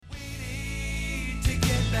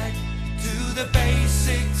the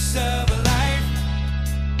basics of a life,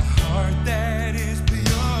 a heart that is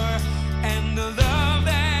pure, and a love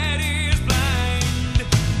that is blind,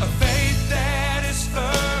 a faith that is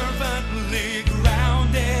fervently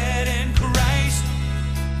grounded in Christ,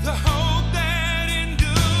 the hope that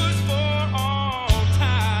endures for all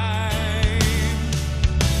time.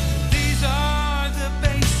 These are the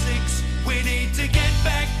basics. We need to get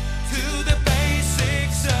back to the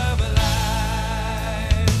basics of a life.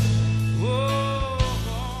 Whoa.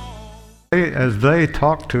 As they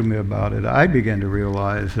talked to me about it, I began to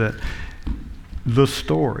realize that the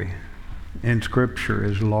story in Scripture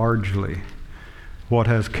is largely what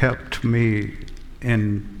has kept me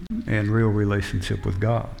in real relationship with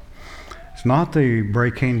God. It's not the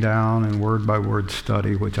breaking down and word-by-word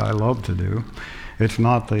study, which I love to do. It's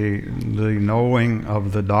not the knowing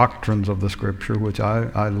of the doctrines of the Scripture, which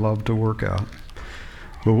I love to work out.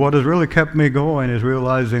 But what has really kept me going is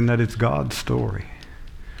realizing that it's God's story.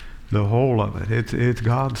 The whole of it. It's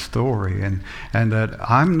God's story. And that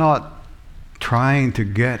I'm not trying to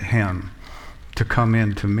get him to come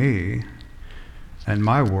into me and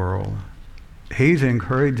my world. He's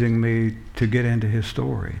encouraging me to get into his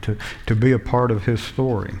story, to be a part of his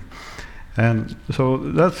story. And so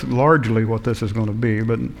that's largely what this is going to be.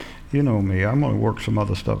 But you know me, I'm going to work some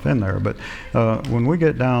other stuff in there. But when we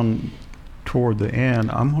get down toward the end,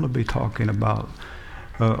 I'm going to be talking about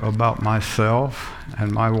myself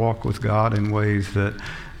and my walk with God in ways that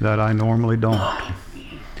I normally don't.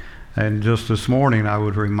 And just this morning I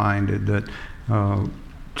was reminded that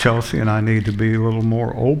Chelsea and I need to be a little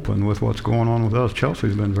more open with what's going on with us.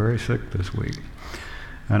 Chelsea's been very sick this week.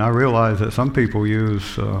 And I realize that some people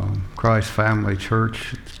use Christ Family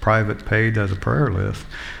Church private page as a prayer list,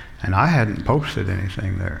 and I hadn't posted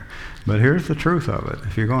anything there. But here's the truth of it.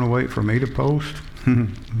 If you're going to wait for me to post, you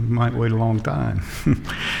might wait a long time.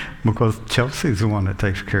 Because Chelsea's the one that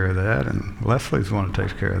takes care of that, and Leslie's the one that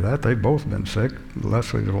takes care of that. They've both been sick.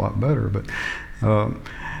 Leslie's a lot better. But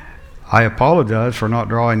I apologize for not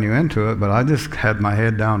drawing you into it, but I just had my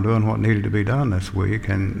head down doing what needed to be done this week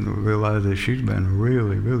and realized that she's been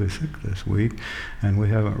really, really sick this week, and we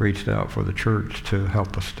haven't reached out for the church to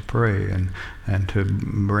help us to pray and to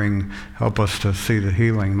help us to see the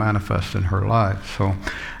healing manifest in her life. So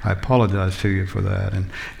I apologize to you for that.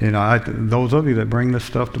 And those of you that bring this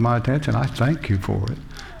stuff to my attention, I thank you for it.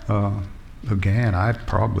 Again, I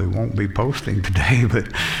probably won't be posting today, but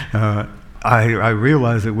I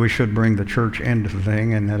realize that we should bring the church into the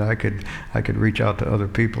thing, and that I could reach out to other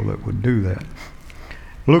people that would do that.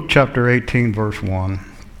 Luke chapter 18, verse 1.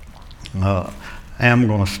 I'm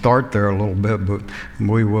going to start there a little bit, but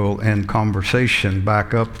we will end conversation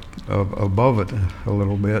back up above it a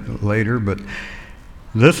little bit later. But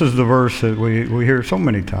this is the verse that we hear so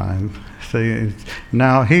many times. See,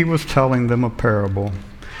 now he was telling them a parable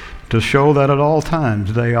to show that at all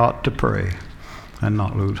times they ought to pray and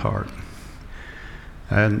not lose heart.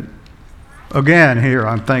 And again, here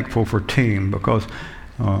I'm thankful for team, because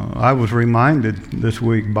I was reminded this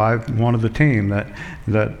week by one of the team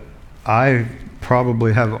that I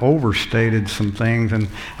probably have overstated some things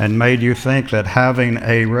and made you think that having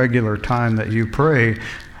a regular time that you pray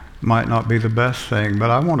might not be the best thing. But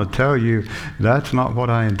I want to tell you that's not what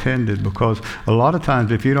I intended, because a lot of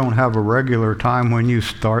times if you don't have a regular time when you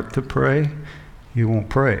start to pray, you won't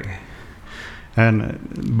pray.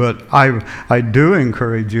 But I do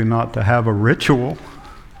encourage you not to have a ritual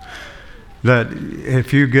that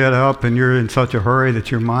if you get up and you're in such a hurry that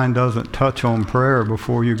your mind doesn't touch on prayer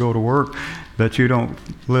before you go to work, that you don't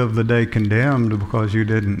live the day condemned because you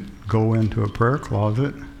didn't go into a prayer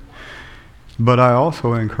closet. But I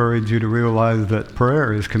also encourage you to realize that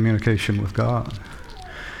prayer is communication with God,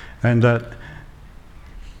 and that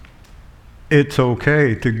it's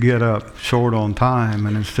okay to get up short on time,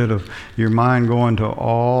 and instead of your mind going to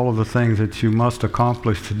all of the things that you must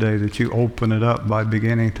accomplish today, that you open it up by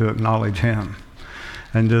beginning to acknowledge him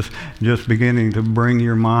and just beginning to bring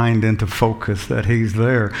your mind into focus that he's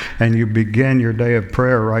there, and you begin your day of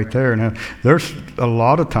prayer right there. Now, there's a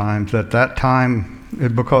lot of times that time,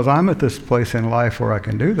 because I'm at this place in life where I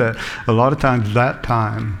can do that, a lot of times that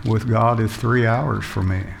time with God is 3 hours for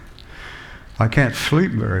me. I can't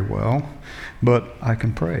sleep very well, but I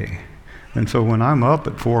can pray. And so when I'm up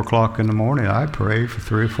at 4 o'clock in the morning, I pray for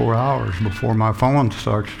 3 or 4 hours before my phone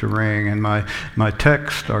starts to ring and my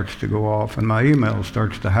text starts to go off and my email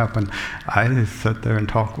starts to happen. I just sit there and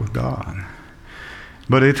talk with God.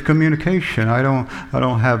 But it's communication. I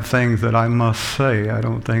don't have things that I must say. I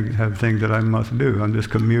don't have things that I must do. I'm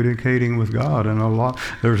just communicating with God, and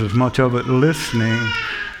there's as much of it listening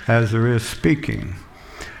as there is speaking.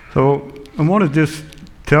 So I want to just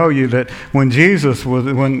tell you that when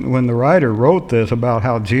the writer wrote this about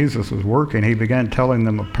how Jesus was working, he began telling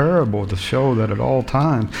them a parable to show that at all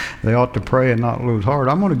times they ought to pray and not lose heart.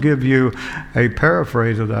 I'm going to give you a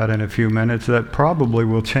paraphrase of that in a few minutes that probably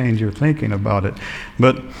will change your thinking about it.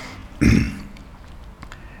 But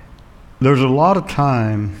there's a lot of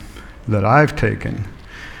time that I've taken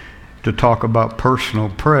to talk about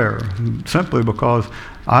personal prayer, simply because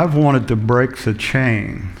I've wanted to break the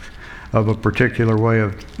chain of a particular way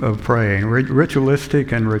of praying.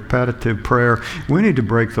 Ritualistic and repetitive prayer, we need to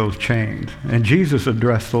break those chains. And Jesus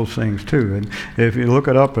addressed those things too. And if you look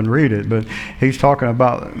it up and read it, but he's talking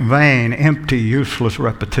about vain, empty, useless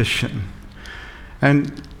repetition.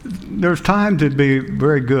 And there's time to be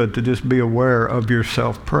very good to just be aware of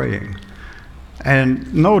yourself praying.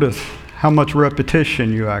 And notice how much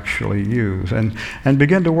repetition you actually use, and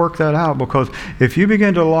begin to work that out, because if you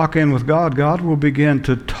begin to lock in with God, God will begin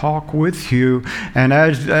to talk with you, and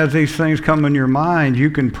as these things come in your mind,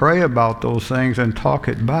 you can pray about those things and talk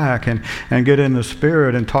it back and get in the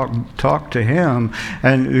Spirit and talk to Him,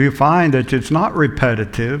 and you find that it's not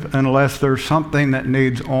repetitive unless there's something that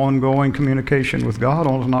needs ongoing communication with God,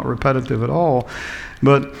 or it's not repetitive at all.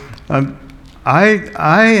 But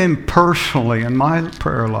I am personally, in my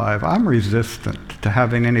prayer life, I'm resistant to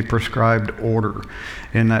having any prescribed order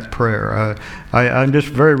in that prayer. I'm just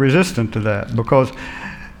very resistant to that, because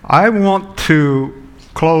I want to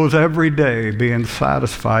close every day being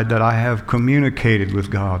satisfied that I have communicated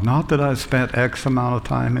with God. Not that I've spent X amount of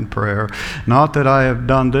time in prayer, not that I have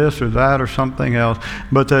done this or that or something else,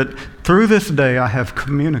 but that through this day I have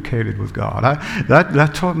communicated with God.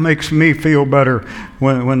 That's what makes me feel better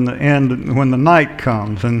when the night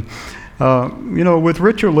comes. And with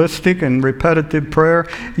ritualistic and repetitive prayer,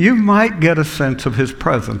 you might get a sense of His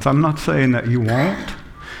presence. I'm not saying that you won't.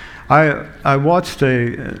 I watched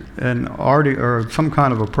some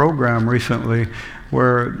kind of a program recently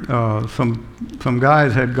where some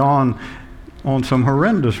guys had gone on some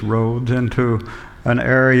horrendous roads into an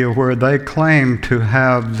area where they claimed to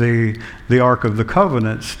have the Ark of the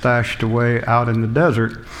Covenant stashed away out in the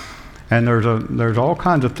desert, and there's all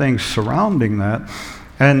kinds of things surrounding that.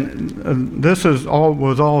 And this was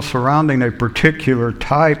all surrounding a particular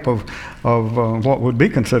type of what would be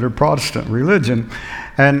considered Protestant religion,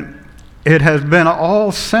 and it has been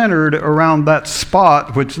all centered around that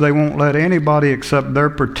spot, which they won't let anybody except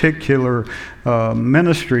their particular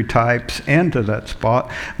ministry types into that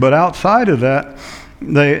spot. But outside of that,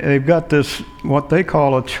 they've got this, what they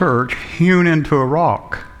call a church, hewn into a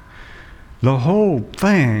rock. The whole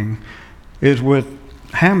thing is with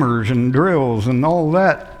hammers and drills and all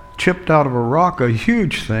that chipped out of a rock, a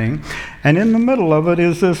huge thing. And in the middle of it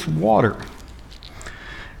is this water.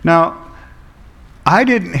 Now, I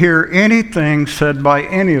didn't hear anything said by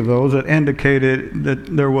any of those that indicated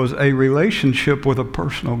that there was a relationship with a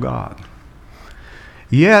personal God.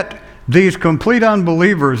 Yet, these complete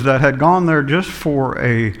unbelievers that had gone there just for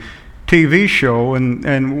a TV show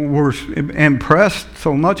and were impressed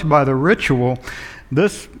so much by the ritual,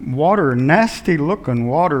 this water, nasty looking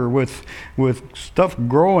water with stuff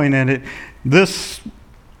growing in it, this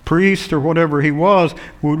priest or whatever he was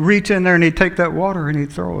would reach in there and he'd take that water and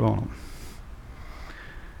he'd throw it on them.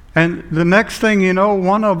 And the next thing you know,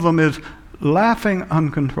 one of them is laughing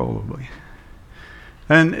uncontrollably.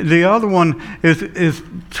 And the other one is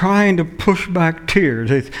trying to push back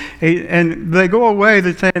tears. And they go away,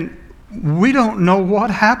 they're saying, we don't know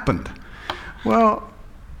what happened. Well,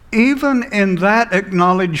 even in that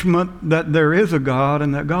acknowledgement that there is a God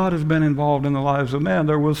and that God has been involved in the lives of men,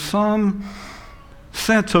 there was some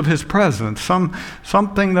sense of His presence,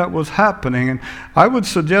 something that was happening. And I would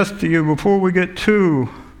suggest to you, before we get too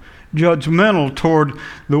judgmental toward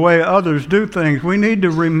the way others do things, we need to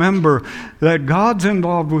remember that God's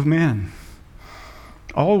involved with men.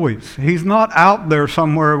 Always. He's not out there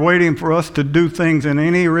somewhere waiting for us to do things in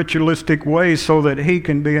any ritualistic way so that He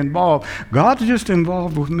can be involved. God's just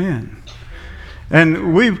involved with men.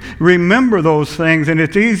 And we remember those things, and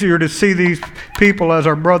it's easier to see these people as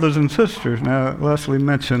our brothers and sisters. Now, Leslie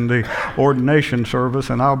mentioned the ordination service,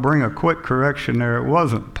 and I'll bring a quick correction there. It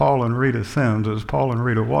wasn't Paul and Rita Sims, it was Paul and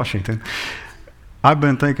Rita Washington. I've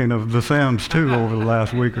been thinking of the Sims, too, over the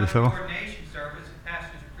last week or so. Ordination service,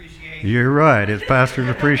 pastor's appreciation. You're right, it's pastor's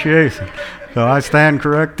appreciation. So I stand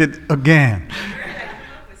corrected again.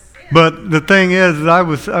 But the thing is, I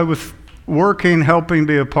was working, helping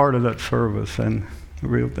be a part of that service, and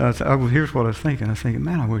here's what I was thinking. I was thinking,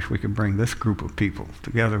 man, I wish we could bring this group of people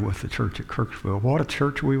together with the church at Kirksville. What a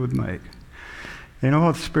church we would make. You know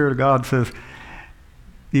what the Spirit of God says?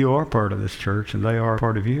 You are part of this church, and they are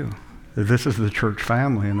part of you. This is the church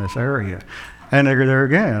family in this area. And there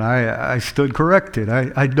again, I stood corrected.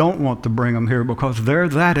 I don't want to bring them here because they're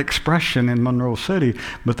that expression in Monroe City,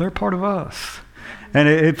 but they're part of us. And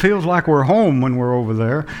it feels like we're home when we're over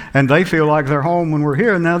there, and they feel like they're home when we're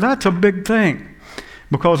here. Now, that's a big thing,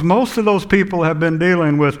 because most of those people have been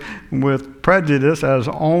dealing with prejudice as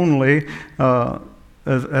only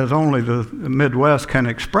the Midwest can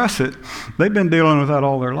express it. They've been dealing with that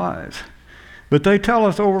all their lives. But they tell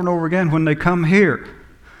us over and over again, when they come here,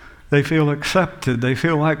 they feel accepted. They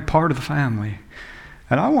feel like part of the family.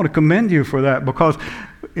 And I want to commend you for that, because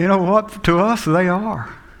you know what? To us, they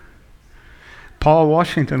are. Paul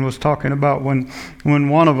Washington was talking about when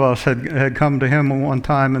one of us had come to him one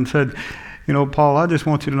time and said, you know, Paul, I just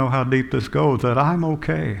want you to know how deep this goes, that I'm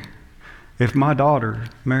okay if my daughter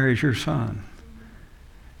marries your son.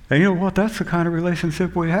 And you know what? That's the kind of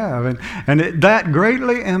relationship we have. And that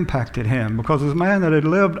greatly impacted him, because as a man that had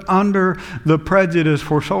lived under the prejudice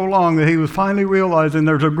for so long that he was finally realizing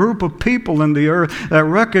there's a group of people in the earth that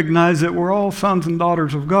recognize that we're all sons and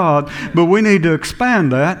daughters of God, but we need to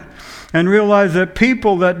expand that and realize that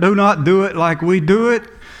people that do not do it like we do it,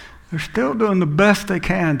 they're still doing the best they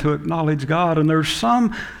can to acknowledge God, and there's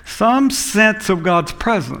some sense of God's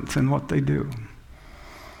presence in what they do.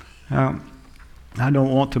 Now, I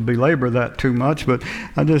don't want to belabor that too much, but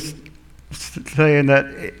I'm just saying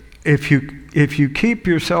that if you keep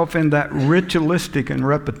yourself in that ritualistic and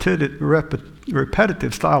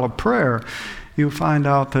repetitive style of prayer, you'll find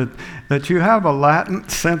out that you have a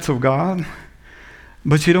latent sense of God,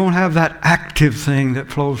 but you don't have that active thing that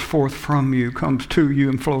flows forth from you, comes to you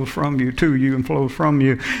and flows from you, to you and flows from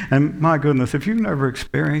you. And my goodness, if you've never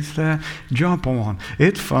experienced that, jump on.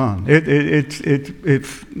 It's fun.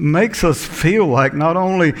 It makes us feel like not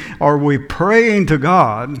only are we praying to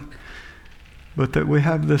God, but that we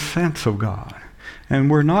have this sense of God. And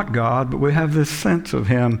we're not God, but we have this sense of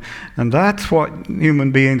Him. And that's what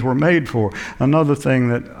human beings were made for. Another thing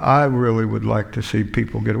that I really would like to see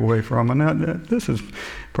people get away from, and this is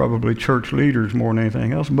probably church leaders more than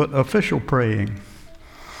anything else, but official praying.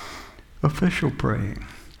 Official praying.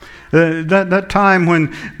 That time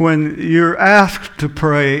when you're asked to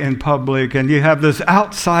pray in public and you have this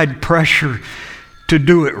outside pressure to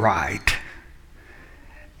do it right.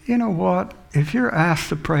 You know what? If you're asked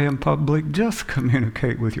to pray in public, just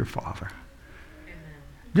communicate with your Father. Amen.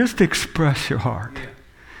 Just express your heart. Yeah.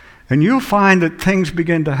 And you'll find that things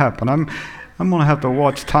begin to happen. I'm going to have to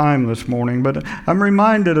watch time this morning, but I'm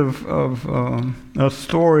reminded of a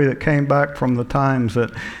story that came back from the times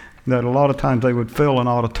that a lot of times they would fill an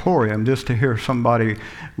auditorium just to hear somebody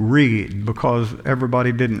read, because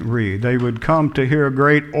everybody didn't read. They would come to hear a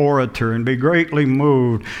great orator and be greatly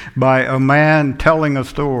moved by a man telling a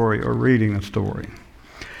story or reading a story.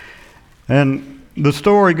 And the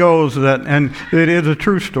story goes that, and it is a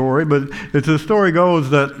true story, but the story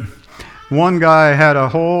goes that one guy had a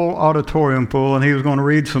whole auditorium full and he was going to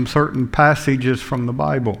read some certain passages from the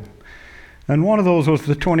Bible. And one of those was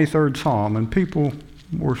the 23rd Psalm, and people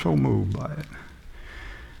were so moved by it.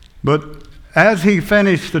 But as he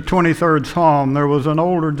finished the 23rd Psalm, there was an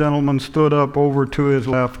older gentleman stood up over to his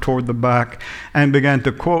left toward the back and began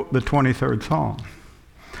to quote the 23rd Psalm.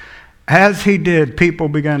 As he did, people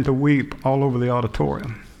began to weep all over the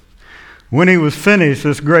auditorium. When he was finished,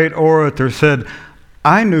 this great orator said,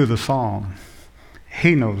 "I knew the psalm.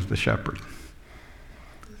 He knows the shepherd."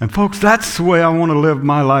 And folks, that's the way I want to live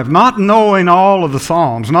my life. Not knowing all of the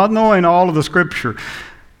Psalms, not knowing all of the Scripture,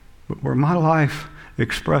 but where my life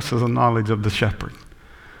expresses a knowledge of the shepherd.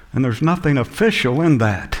 And there's nothing official in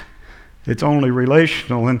that. It's only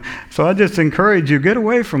relational. And so I just encourage you, get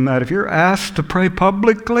away from that. If you're asked to pray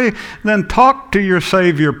publicly, then talk to your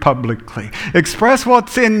Savior publicly. Express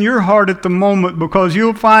what's in your heart at the moment, because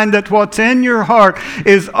you'll find that what's in your heart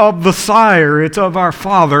is of the Sire. It's of our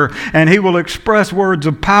Father, and He will express words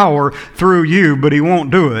of power through you, but He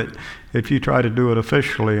won't do it if you try to do it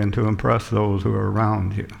officially and to impress those who are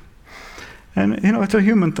around you. And, you know, it's a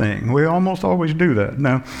human thing. We almost always do that.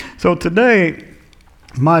 Now, so today,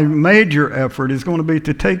 my major effort is going to be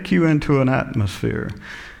to take you into an atmosphere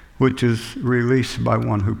which is released by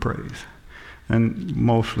one who prays. And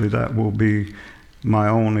mostly that will be my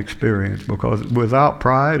own experience, because without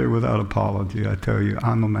pride or without apology, I tell you,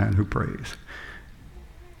 I'm a man who prays.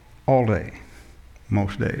 All day,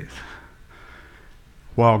 most days.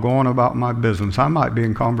 While going about my business, I might be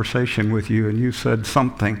in conversation with you and you said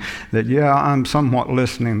something that, yeah, I'm somewhat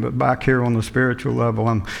listening, but back here on the spiritual level,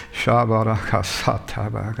 I'm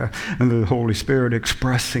and the Holy Spirit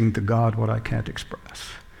expressing to God what I can't express.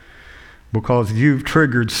 because you've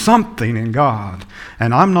triggered something in God.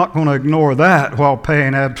 And I'm not going to ignore that while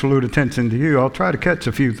paying absolute attention to you. I'll try to catch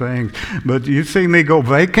a few things. But you see me go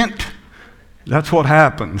vacant? That's what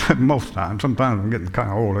happens most times. Sometimes I'm getting kind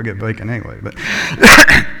of old. I get vacant anyway. But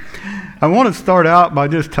I want to start out by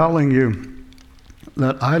just telling you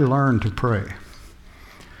that I learned to pray.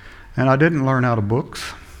 And I didn't learn out of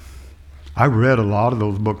books. I read a lot of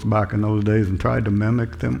those books back in those days and tried to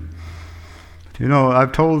mimic them. You know,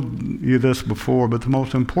 I've told you this before, but the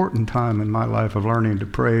most important time in my life of learning to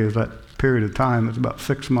pray is that period of time. It's about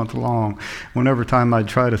 6 months long. Whenever time I'd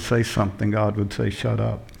try to say something, God would say, shut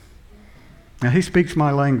up. Now, he speaks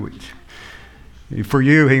my language. For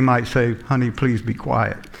you, he might say, honey, please be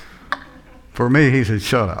quiet. For me, he says,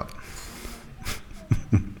 shut up.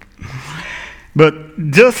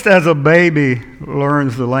 But just as a baby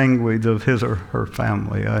learns the language of his or her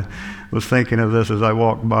family, I was thinking of this as I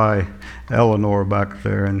walked by Eleanor back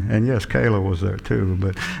there, and yes, Kayla was there too,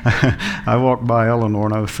 but I walked by Eleanor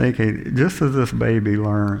and I was thinking, just as this baby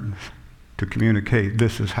learns to communicate,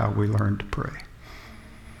 this is how we learn to pray.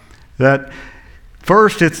 That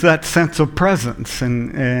first, it's that sense of presence,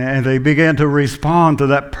 and they begin to respond to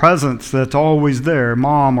that presence that's always there,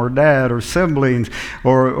 mom or dad or siblings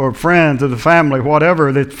or friends of the family, whatever,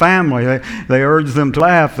 it's family. They urge them to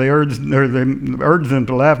laugh. They urge them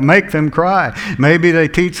to laugh, make them cry. Maybe they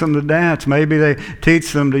teach them to dance. Maybe they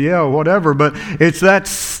teach them to yell, whatever. But it's that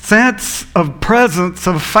sense of presence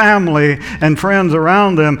of family and friends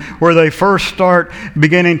around them where they first start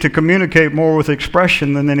beginning to communicate more with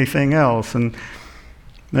expression than anything else. And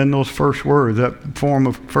then those first words, that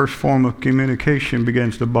first form of communication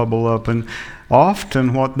begins to bubble up. And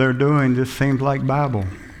often what they're doing just seems like babble.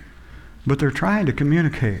 But they're trying to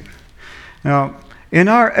communicate. Now, in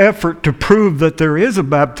our effort to prove that there is a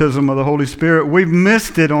baptism of the Holy Spirit, we've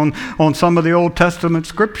missed it on some of the Old Testament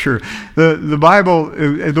scripture. The Bible,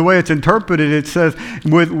 the way it's interpreted, it says,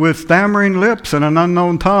 with stammering lips and an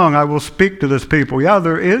unknown tongue, I will speak to this people. Yeah,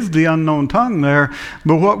 there is the unknown tongue there,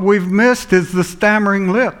 but what we've missed is the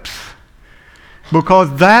stammering lips,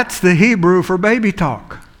 because that's the Hebrew for baby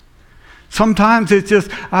talk. Sometimes it's just,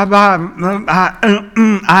 I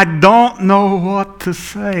don't know what to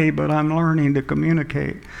say, but I'm learning to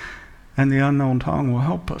communicate. And the unknown tongue will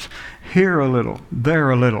help us. Here a little,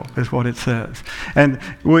 there a little is what it says. And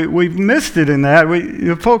we've missed it in that.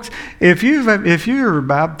 Folks, if you're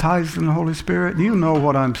baptized in the Holy Spirit, you know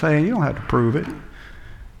what I'm saying. You don't have to prove it.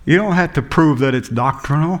 You don't have to prove that it's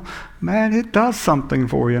doctrinal. Man, it does something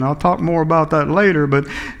for you, and I'll talk more about that later, but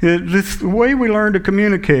it's the way we learn to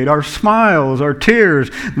communicate, our smiles, our tears,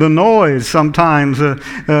 the noise sometimes,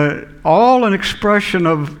 all an expression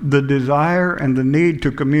of the desire and the need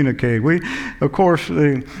to communicate. Of course,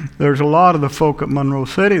 there's a lot of the folk at Monroe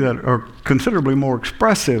City that are considerably more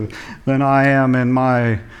expressive than I am in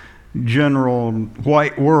my general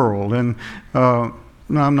white world, and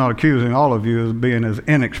now, I'm not accusing all of you of being as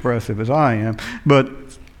inexpressive as I am, but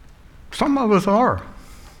some of us are.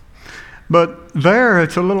 But there,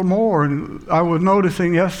 it's a little more. And I was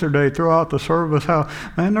noticing yesterday throughout the service how,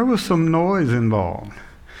 man, there was some noise involved.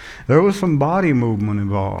 There was some body movement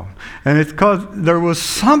involved. And it's because there was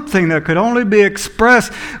something that could only be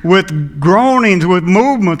expressed with groanings, with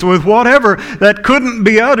movements, with whatever, that couldn't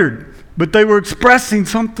be uttered. But they were expressing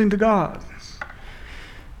something to God.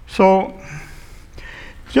 So,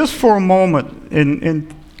 just for a moment, in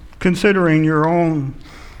considering your own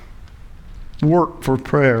work for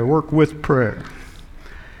prayer, work with prayer,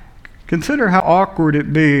 consider how awkward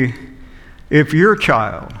it'd be if your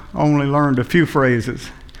child only learned a few phrases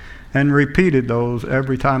and repeated those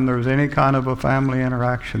every time there was any kind of a family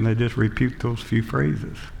interaction. They just repeat those few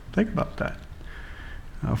phrases. Think about that.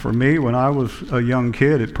 For me, when I was a young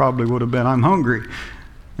kid, it probably would have been, I'm hungry.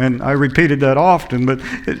 And I repeated that often, but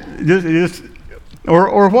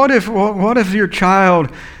Or what if your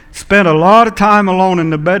child spent a lot of time alone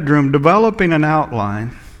in the bedroom developing an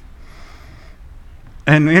outline,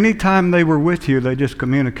 and any time they were with you, they just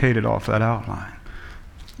communicated off that outline?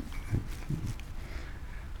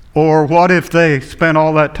 Or what if they spent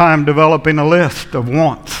all that time developing a list of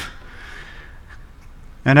wants,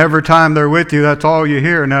 and every time they're with you, that's all you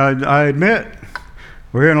hear? Now, I admit,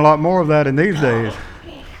 we're hearing a lot more of that in these days.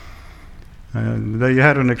 And they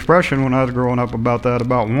had an expression when I was growing up about that,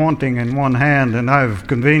 about wanting in one hand, and I've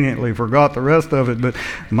conveniently forgot the rest of it, but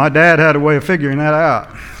my dad had a way of figuring that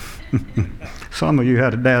out. Some of you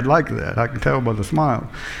had a dad like that, I can tell by the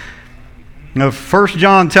smile. Now, 1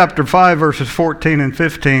 John chapter 5, verses 14 and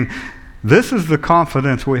 15, this is the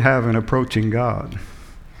confidence we have in approaching God,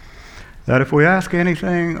 that if we ask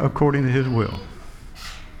anything according to his will,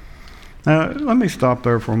 Let me stop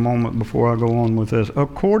there for a moment before I go on with this.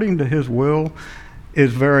 According to his will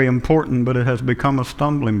is very important, but it has become a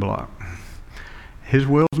stumbling block. His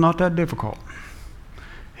will is not that difficult.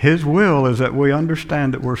 His will is that we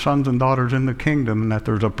understand that we're sons and daughters in the kingdom, and that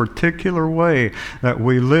there's a particular way that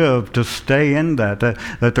we live to stay in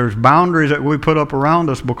that there's boundaries that we put up around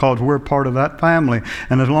us because we're part of that family.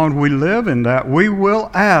 And as long as we live in that, we will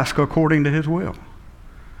ask according to his will.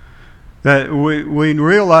 That we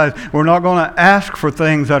realize we're not going to ask for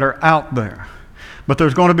things that are out there. But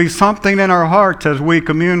there's going to be something in our hearts as we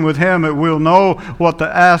commune with him that we'll know what to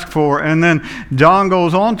ask for. And then John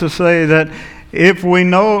goes on to say that if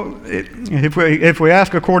we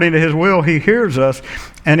ask according to his will, he hears us.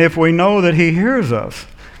 And if we know that he hears us,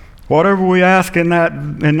 whatever we ask in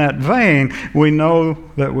that vein, we know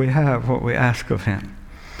that we have what we ask of him.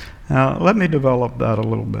 Now, let me develop that a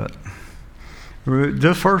little bit.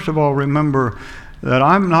 Just first of all, remember that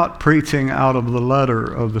I'm not preaching out of the letter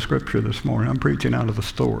of the scripture this morning. I'm preaching out of the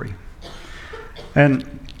story.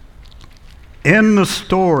 And in the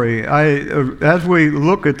story, as we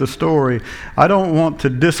look at the story, I don't want to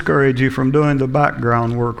discourage you from doing the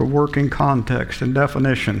background work of working context and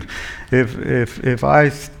definition. If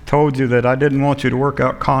I told you that I didn't want you to work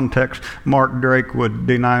out context, Mark Drake would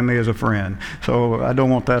deny me as a friend. So I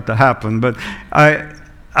don't want that to happen. But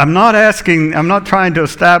I'm not trying to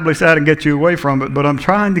establish that and get you away from it, but I'm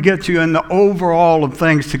trying to get you in the overall of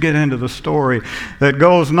things to get into the story that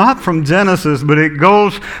goes not from Genesis, but it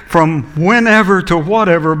goes from whenever to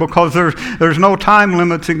whatever, because there's no time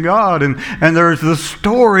limits in God, and there's the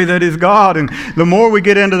story that is God. And the more we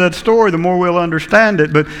get into that story, the more we'll understand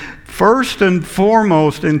it. But first and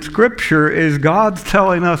foremost in Scripture is God's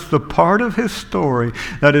telling us the part of his story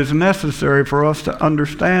that is necessary for us to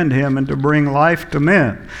understand him and to bring life to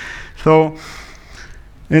men. So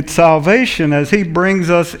it's salvation as he brings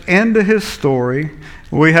us into his story.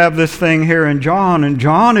 We have this thing here in John, and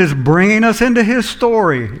John is bringing us into his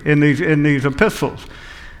story in these epistles.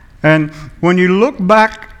 And when you look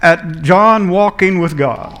back at John walking with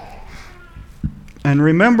God, and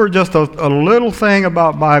remember just a little thing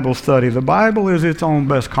about Bible study. The Bible is its own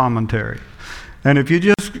best commentary. And if you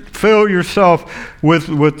just fill yourself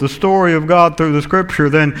with the story of God through the Scripture,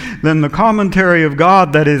 then the commentary of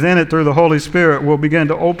God that is in it through the Holy Spirit will begin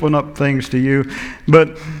to open up things to you.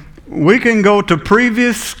 But we can go to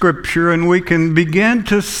previous Scripture and we can begin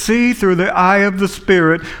to see through the eye of the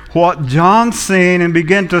Spirit what John's seen and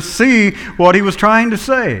begin to see what he was trying to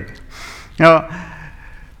say. Now,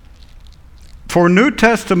 for New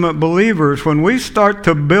Testament believers, when we start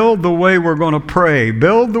to build the way we're going to pray,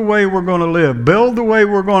 build the way we're going to live, build the way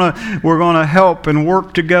we're going to help and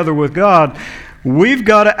work together with God, we've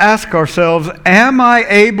got to ask ourselves, am I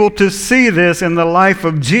able to see this in the life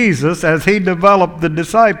of Jesus as he developed the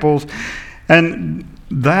disciples? And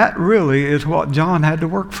that really is what John had to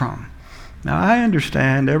work from. Now, I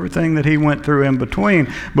understand everything that he went through in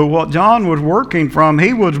between, but what John was working from,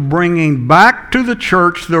 he was bringing back to the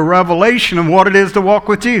church the revelation of what it is to walk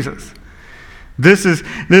with Jesus. This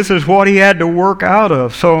is what he had to work out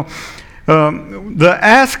of. So the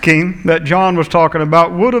asking that John was talking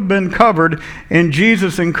about would have been covered in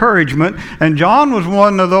Jesus' encouragement, and John was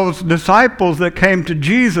one of those disciples that came to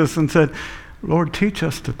Jesus and said, Lord, teach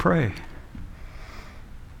us to pray.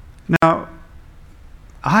 Now,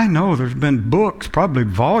 I know there's been books, probably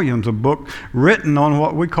volumes of books, written on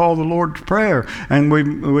what we call the Lord's Prayer. And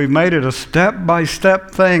we've made it a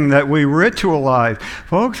step-by-step thing that we ritualize.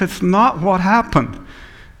 Folks, it's not what happened.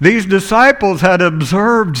 These disciples had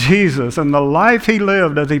observed Jesus and the life he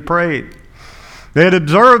lived as he prayed. They had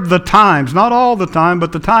observed the times, not all the time,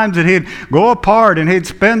 but the times that he'd go apart and he'd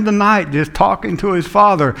spend the night just talking to his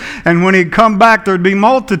Father. And when he'd come back, there'd be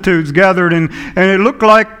multitudes gathered, and it looked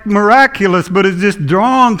like miraculous, but it's just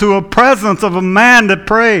drawn to a presence of a man that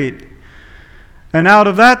prayed. And out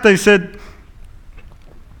of that they said,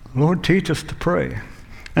 Lord, teach us to pray.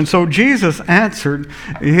 And so Jesus answered,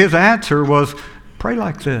 his answer was, pray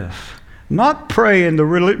like this. Not pray in the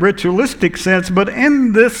ritualistic sense, but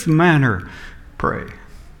in this manner. Pray.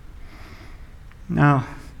 Now,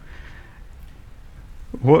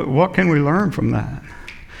 what can we learn from that?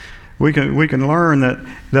 We can learn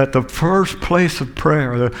that the first place of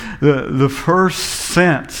prayer, the first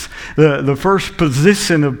sense, the first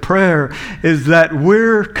position of prayer is that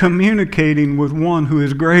we're communicating with one who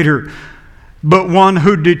is greater, but one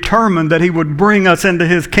who determined that he would bring us into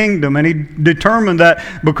his kingdom, and he determined that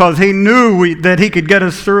because he knew that he could get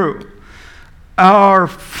us through. Our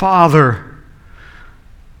Father,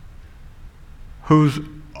 who's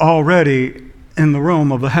already in the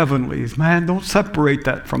realm of the heavenlies. Man, don't separate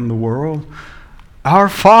that from the world. Our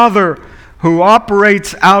Father who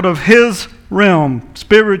operates out of His realm,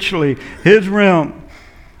 spiritually, His realm.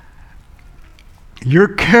 Your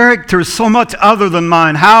character is so much other than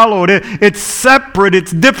mine. Hallowed. It's separate.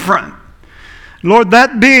 It's different. Lord,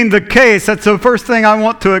 that being the case, that's the first thing I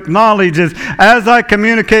want to acknowledge is as I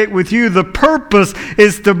communicate with you, the purpose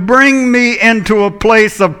is to bring me into a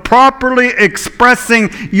place of properly expressing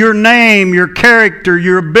your name, your character,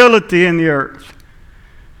 your ability in the earth.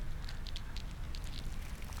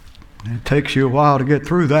 It takes you a while to get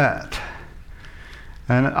through that.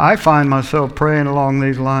 And I find myself praying along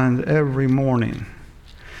these lines every morning.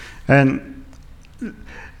 And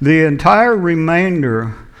the entire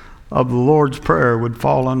remainder of the Lord's Prayer would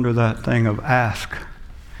fall under that thing of ask.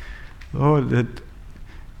 Lord,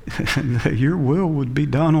 that your will would be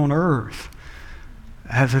done on earth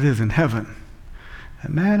as it is in heaven.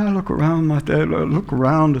 And man, I look around like that, I look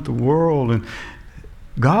around at the world, and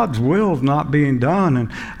God's will is not being done,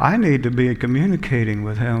 and I need to be communicating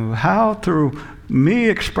with Him. How, through me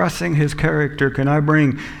expressing His character, can I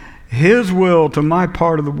bring His will to my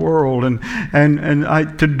part of the world? And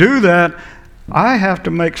to do that, I have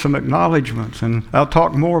to make some acknowledgments, and I'll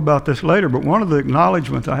talk more about this later, but one of the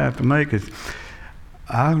acknowledgments I have to make is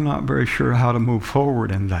I'm not very sure how to move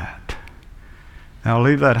forward in that. Now, I'll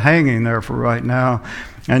leave that hanging there for right now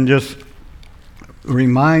and just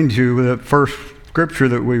remind you of that first scripture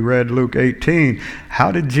that we read, Luke 18.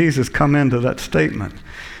 How did Jesus come into that statement?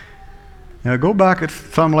 Now, go back at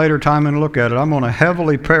some later time and look at it. I'm going to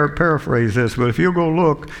heavily paraphrase this, but if you go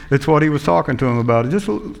look, it's what He was talking to them about. It just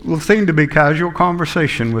will seem to be casual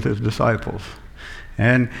conversation with His disciples.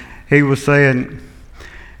 And He was saying,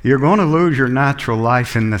 you're going to lose your natural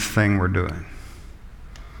life in this thing we're doing.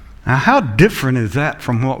 Now, how different is that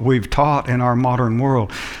from what we've taught in our modern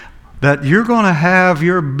world? That you're going to have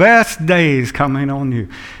your best days coming on you.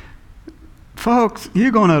 Folks,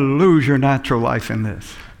 you're going to lose your natural life in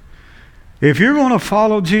this. If you're going to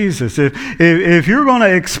follow Jesus, if you're going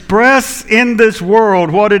to express in this world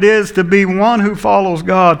what it is to be one who follows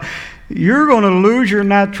God, you're going to lose your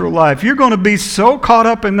natural life. You're going to be so caught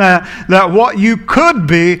up in that what you could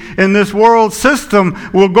be in this world system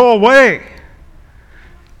will go away.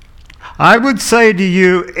 I would say to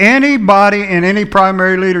you, anybody in any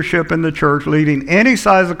primary leadership in the church, leading any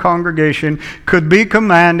size of congregation, could be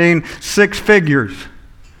commanding 6 figures.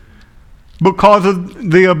 Because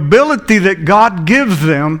of the ability that God gives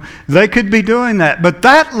them, they could be doing that. But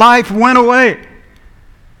that life went away.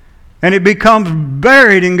 And it becomes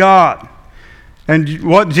buried in God. And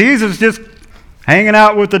what Jesus just hanging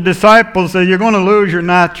out with the disciples said, you're going to lose your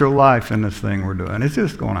natural life in this thing we're doing. It's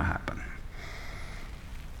just going to happen.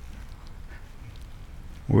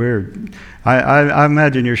 Weird. I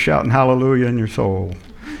imagine you're shouting hallelujah in your soul.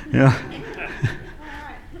 Yeah.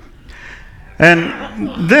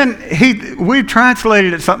 And then we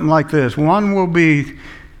translated it something like this. One will be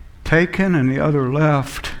taken and the other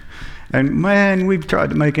left. And man, we've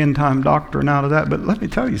tried to make end-time doctrine out of that. But let me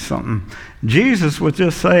tell you something. Jesus was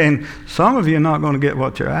just saying, some of you are not going to get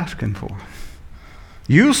what you're asking for.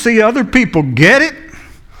 You'll see other people get it,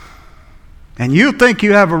 and you think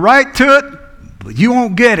you have a right to it, but you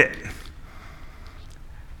won't get it.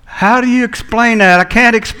 How do you explain that? I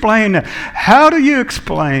can't explain that. How do you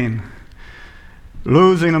explain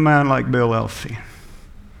losing a man like Bill Elsey?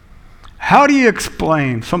 How do you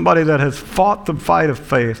explain somebody that has fought the fight of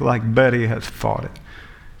faith like Betty has fought it,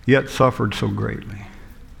 yet suffered so greatly?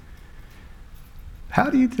 How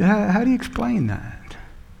do you explain that?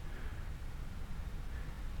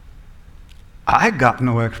 I got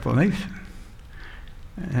no explanation.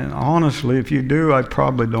 And honestly, if you do, I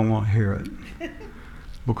probably don't want to hear it,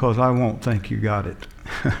 because I won't think you got it.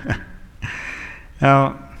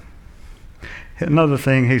 Now, another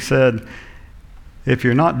thing he said, if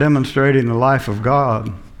you're not demonstrating the life of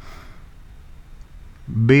God,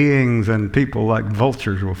 beings and people like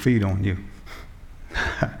vultures will feed on you.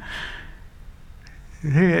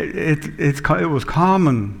 It was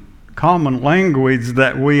common language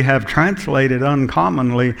that we have translated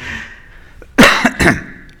uncommonly.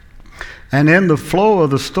 And in the flow of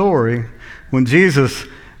the story, when Jesus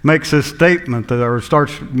makes this statement or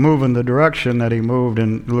starts moving the direction that he moved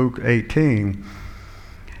in Luke 18,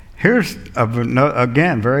 here's,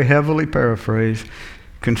 again, very heavily paraphrased,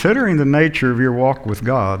 considering the nature of your walk with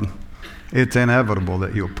God, it's inevitable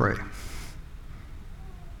that you'll pray.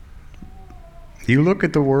 You look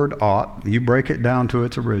at the word ought, you break it down to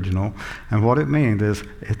its original, and what it means is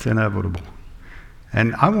it's inevitable.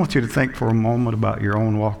 And I want you to think for a moment about your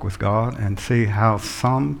own walk with God and see how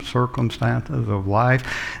some circumstances of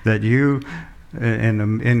life that you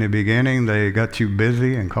In the beginning, they got you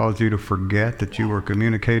busy and caused you to forget that you were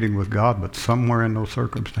communicating with God, but somewhere in those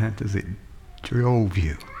circumstances, it drove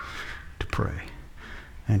you to pray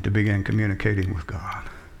and to begin communicating with God.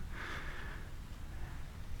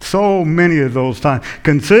 So many of those times,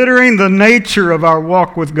 considering the nature of our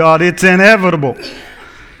walk with God, it's inevitable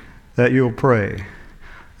that you'll pray.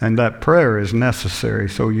 And that prayer is necessary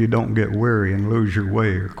so you don't get weary and lose your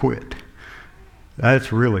way or quit.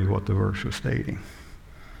 That's really what the verse was stating.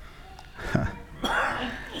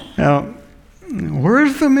 Now,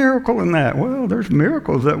 where's the miracle in that? Well, there's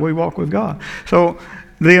miracles that we walk with God. So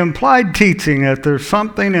the implied teaching that there's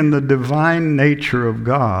something in the divine nature of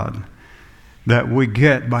God that we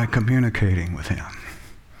get by communicating with Him.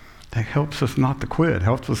 That helps us not to quit,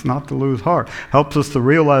 helps us not to lose heart, helps us to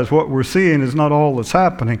realize what we're seeing is not all that's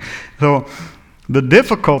happening. So the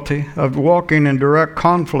difficulty of walking in direct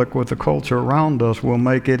conflict with the culture around us will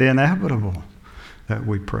make it inevitable that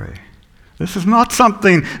we pray. This is not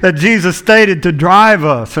something that Jesus stated to drive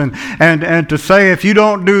us and to say, if you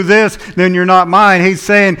don't do this, then you're not mine. He's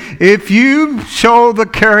saying, if you show the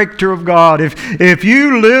character of God, if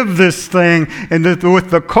you live this thing and with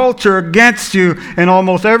the culture against you in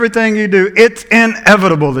almost everything you do, it's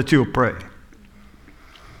inevitable that you'll pray.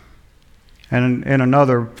 And in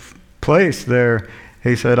another place there,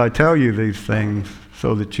 he said, I tell you these things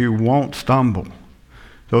so that you won't stumble,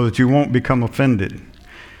 so that you won't become offended.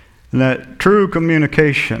 And that true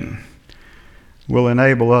communication will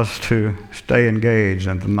enable us to stay engaged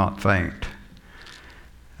and to not faint.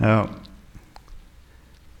 Now,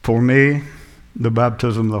 for me, the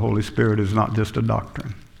baptism of the Holy Spirit is not just a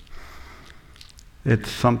doctrine. It's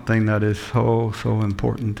something that is so, so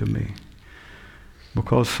important to me.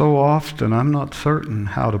 Because so often I'm not certain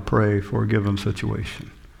how to pray for a given situation.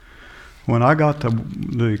 When I got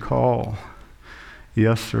the call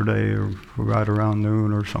yesterday, or right around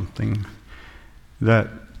noon or something, that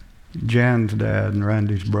Jan's dad and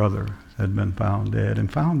Randy's brother had been found dead, and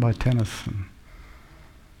found by Tennyson.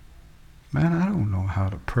 Man, I don't know how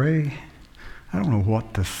to pray. I don't know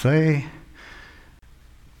what to say.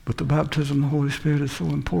 But the baptism of the Holy Spirit is so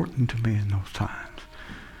important to me in those times.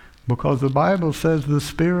 Because the Bible says the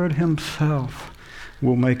Spirit Himself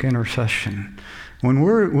will make intercession. When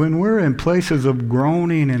we're in places of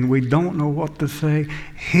groaning and we don't know what to say,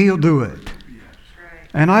 He'll do it. Right.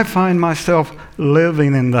 And I find myself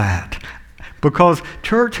living in that. Because,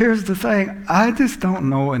 church, here's the thing. I just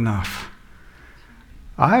don't know enough.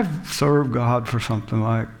 I've served God for something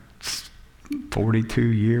like 42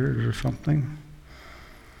 years or something.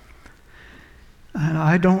 And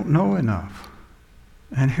I don't know enough.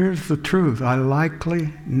 And here's the truth. I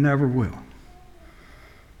likely never will.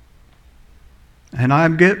 And I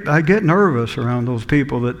get nervous around those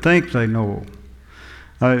people that think they know.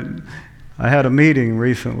 I had a meeting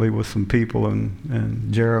recently with some people,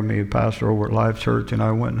 and Jeremy, a pastor over at Life Church, and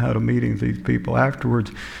I went and had a meeting with these people.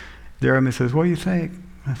 Afterwards, Jeremy says, what do you think?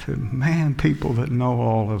 I said, man, people that know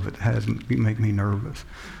all of it make me nervous.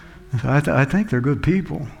 I said, I think they're good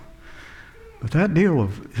people. But that deal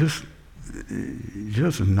of just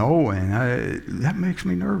knowing, that makes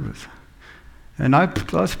me nervous. And I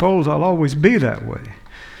suppose I'll always be that way.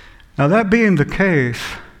 Now, that being the case,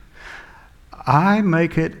 I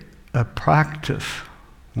make it a practice.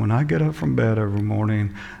 When I get up from bed every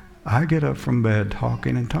morning, I get up from bed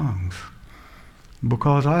talking in tongues.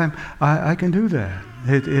 Because I can do that.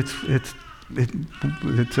 It's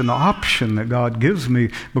an option that God gives me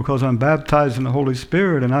because I'm baptized in the Holy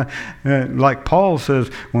Spirit. And like Paul says,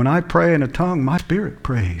 when I pray in a tongue, my spirit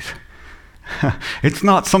prays. It's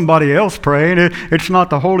not somebody else praying. It's not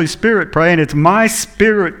the Holy Spirit praying. It's my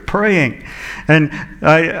spirit praying. And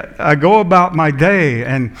I go about my day,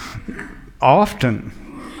 and often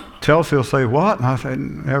Chelsea will say, what? And I say,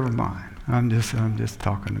 never mind. I'm just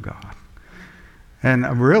talking to God. And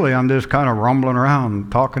really, I'm just kind of rumbling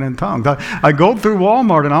around, talking in tongues. I go through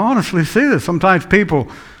Walmart, and I honestly see this. Sometimes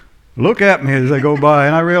people look at me as they go by,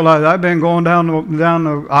 and I realize I've been going down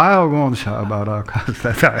the aisle going,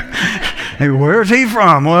 hey, where's he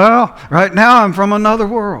from? Well, right now I'm from another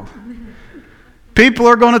world. People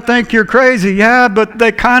are going to think you're crazy. Yeah, but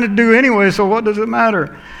they kind of do anyway, so what does it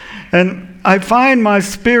matter? And I find my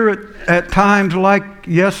spirit at times, like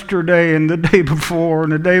yesterday and the day before,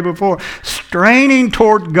 straining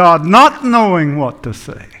toward God, not knowing what to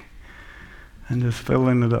say, and just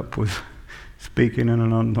filling it up with speaking in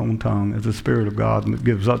an unknown tongue as the Spirit of God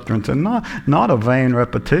gives utterance. And not a vain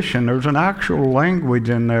repetition. There's an actual language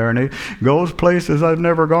in there, and it goes places I've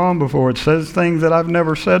never gone before. It says things that I've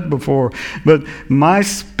never said before. But my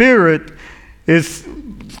spirit is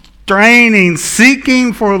straining,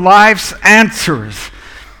 seeking for life's answers.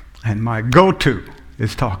 And my go-to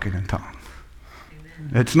is talking in tongues.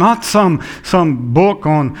 It's not some book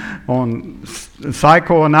on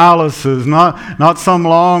psychoanalysis, not some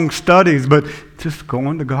long studies, but just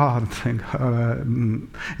going to God and saying, God,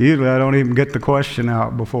 usually I don't even get the question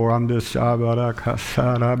out before I'm just,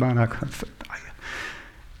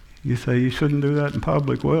 you say you shouldn't do that in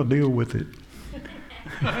public. Well, deal with it.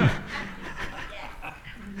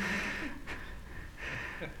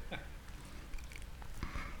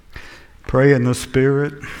 Pray in the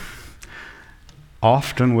Spirit,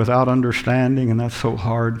 often without understanding, and that's so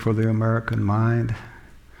hard for the American mind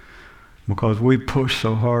because we push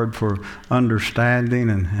so hard for understanding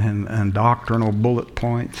and doctrinal bullet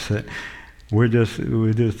points that we just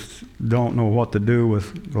don't know what to do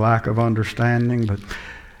with lack of understanding.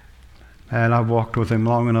 And I've walked with him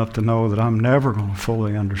long enough to know that I'm never going to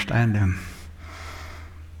fully understand him,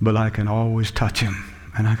 but I can always touch him,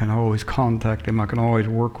 and I can always contact him. I can always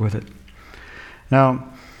work with it.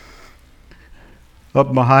 Now,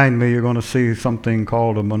 up behind me, you're going to see something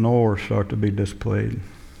called a menorah start to be displayed.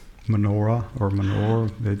 Menorah or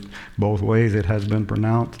menorah, both ways it has been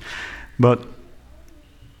pronounced. But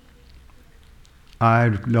I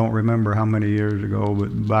don't remember how many years ago,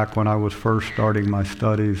 but back when I was first starting my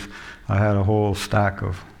studies, I had a whole stack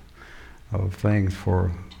of things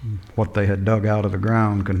for what they had dug out of the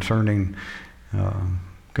ground concerning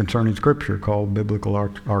Scripture, called Biblical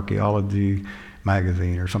Archaeology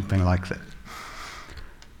Magazine or something like that.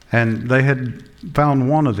 And they had found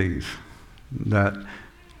one of these that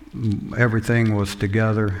everything was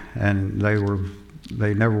together, and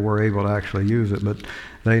they never were able to actually use it, but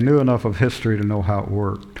they knew enough of history to know how it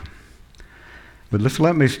worked. But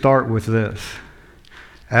let me start with this.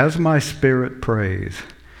 As my spirit prays,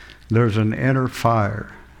 there's an inner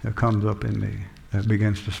fire that comes up in me that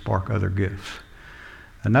begins to spark other gifts.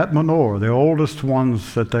 And that menorah, the oldest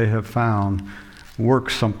ones that they have found,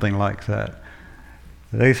 works something like that.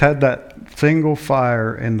 They had that single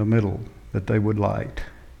fire in the middle that they would light.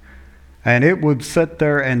 And it would sit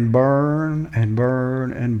there and burn and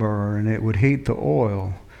burn and burn. It would heat the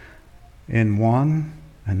oil in one,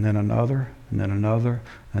 and then another, and then another,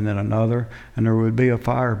 and then another. And there would be a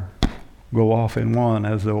fire go off in one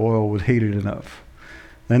as the oil was heated enough.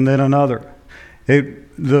 And then another.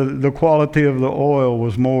 The quality of the oil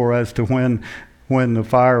was more as to when the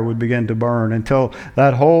fire would begin to burn, until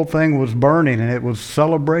that whole thing was burning, and it was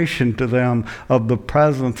celebration to them of the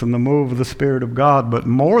presence and the move of the Spirit of God. But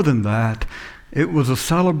more than that, it was a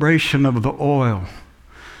celebration of the oil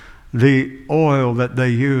that they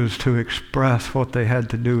used to express what they had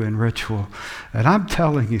to do in ritual. And I'm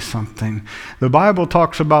telling you something, the Bible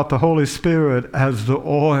talks about the Holy Spirit as the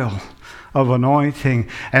oil of anointing.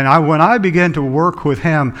 And when I begin to work with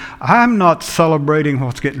him, I'm not celebrating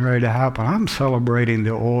what's getting ready to happen. I'm celebrating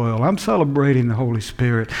the oil. I'm celebrating the Holy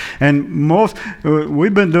Spirit. And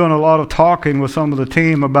we've been doing a lot of talking with some of the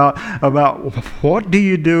team about what do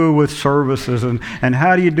you do with services and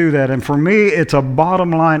how do you do that. And for me, it's a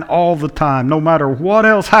bottom line all the time. No matter what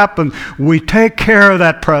else happens, we take care of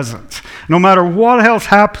that presence. No matter what else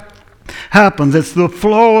happens, it's the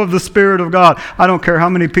flow of the Spirit of God. I don't care how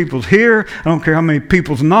many people's here. I don't care how many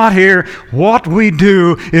people's not here. What we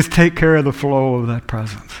do is take care of the flow of that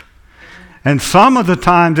presence. And some of the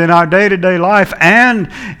times in our day-to-day life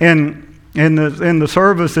and in the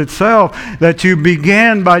service itself, that you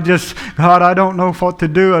begin by just, God, I don't know what to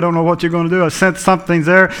do. I don't know what you're going to do. I sense something's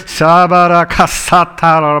there.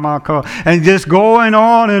 And just going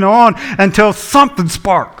on and on until something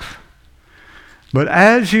sparks. But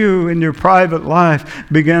as you, in your private life,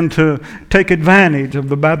 begin to take advantage of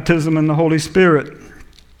the baptism in the Holy Spirit,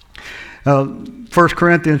 1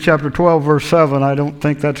 Corinthians chapter 12, verse 7, I don't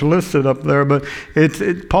think that's listed up there, but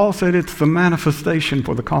Paul said it's the manifestation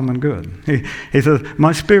for the common good. He says,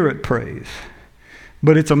 my spirit prays,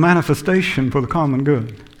 but it's a manifestation for the common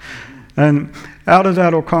good. And out of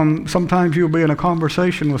that will come, sometimes you'll be in a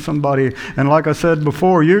conversation with somebody, and like I said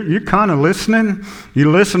before, you're kind of listening.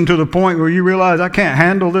 You listen to the point where you realize, I can't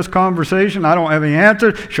handle this conversation. I don't have any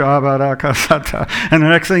answers. And the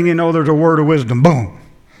next thing you know, there's a word of wisdom. Boom.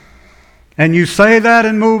 And you say that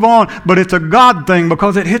and move on, but it's a God thing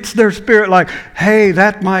because it hits their spirit like, hey,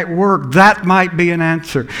 that might work. That might be an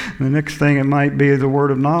answer. The next thing, it might be the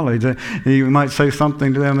word of knowledge. You might say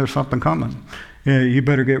something to them, there's something coming. Yeah, you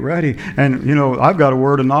better get ready. And, I've got a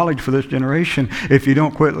word of knowledge for this generation. If you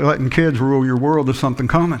don't quit letting kids rule your world, there's something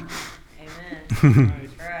coming. Amen.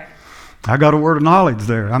 That's right. I got a word of knowledge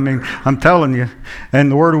there. I mean, I'm telling you. And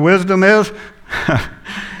the word of wisdom is,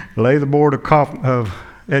 lay the board of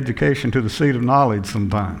education to the seat of knowledge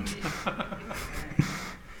sometimes.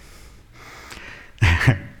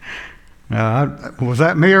 Was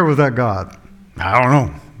that me or was that God? I don't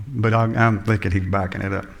know, but I'm thinking he's backing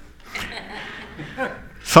it up.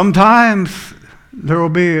 Sometimes there will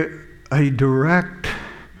be a direct,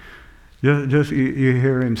 just you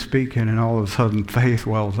hear him speaking, and all of a sudden faith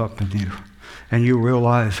wells up in you, and you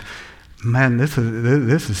realize, man, this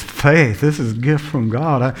is faith. This is a gift from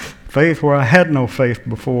God. Faith where I had no faith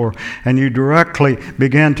before, and you directly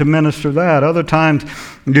begin to minister that. Other times,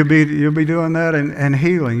 you'll be doing that and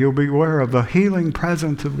healing. You'll be aware of the healing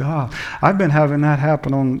presence of God. I've been having that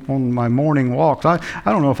happen on my morning walks. I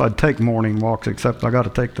don't know if I'd take morning walks, except I got to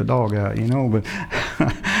take the dog out, but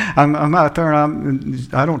I'm out there, and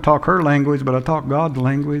I don't talk her language, but I talk God's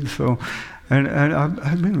language. So, and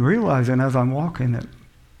I've been realizing as I'm walking that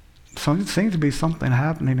it seems to be something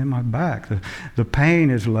happening in my back. The pain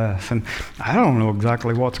is less. And I don't know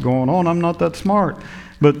exactly what's going on. I'm not that smart.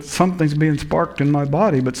 But something's being sparked in my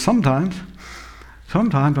body. But sometimes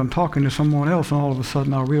I'm talking to someone else, and all of a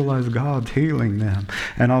sudden I'll realize God's healing them.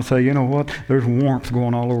 And I'll say, you know what? There's warmth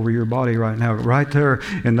going all over your body right now. Right there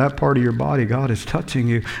in that part of your body, God is touching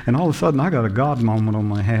you. And all of a sudden I got a God moment on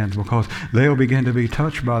my hands, because they'll begin to be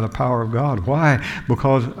touched by the power of God. Why?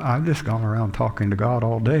 Because I've just gone around talking to God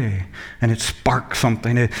all day, and it sparks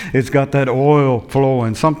something. It's got that oil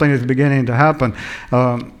flowing. Something is beginning to happen.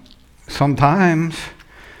 Sometimes,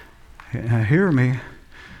 hear me,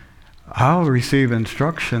 I'll receive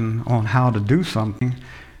instruction on how to do something,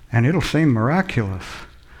 and it'll seem miraculous.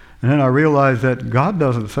 And then I realize that God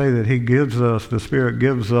doesn't say that the Spirit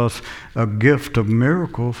gives us a gift of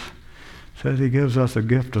miracles. It says he gives us a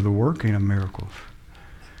gift of the working of miracles.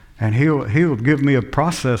 And he'll give me a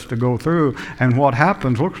process to go through, and what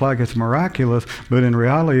happens looks like it's miraculous, but in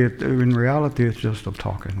reality it's just of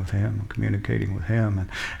talking with him and communicating with him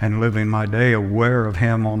and living my day aware of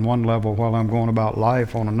him on one level while I'm going about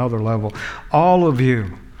life on another level. All of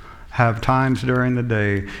you have times during the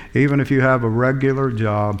day, even if you have a regular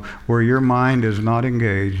job, where your mind is not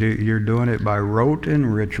engaged. You're doing it by rote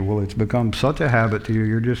and ritual. It's become such a habit to you,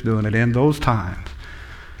 you're just doing it. In those times,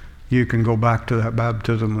 you can go back to that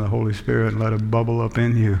baptism of the Holy Spirit and let it bubble up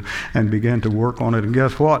in you and begin to work on it. And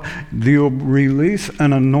guess what? You'll release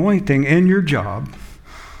an anointing in your job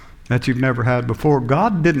that you've never had before.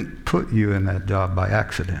 God didn't put you in that job by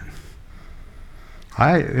accident.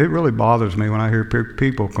 It really bothers me when I hear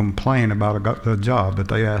people complain about a job that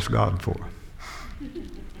they asked God for.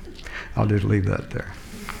 I'll just leave that there.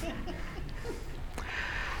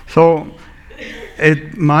 So,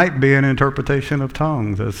 it might be an interpretation of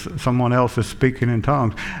tongues, as someone else is speaking in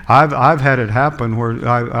tongues. I've had it happen where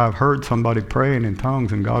I've heard somebody praying in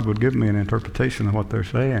tongues, and God would give me an interpretation of what they're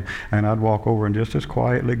saying, and I'd walk over and just as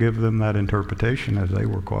quietly give them that interpretation as they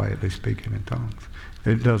were quietly speaking in tongues.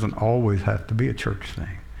 It doesn't always have to be a church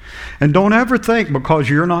thing. And don't ever think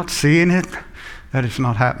because you're not seeing it that it's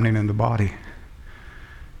not happening in the body.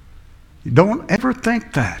 Don't ever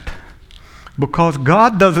think that. Because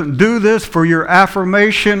God doesn't do this for your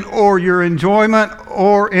affirmation or your enjoyment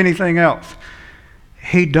or anything else.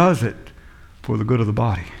 He does it for the good of the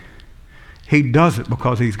body. He does it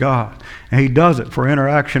because he's God. And he does it for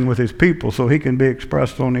interaction with his people so he can be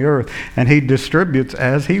expressed on the earth. And he distributes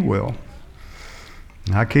as he will.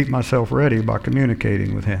 And I keep myself ready by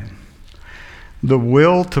communicating with him. The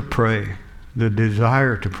will to pray, the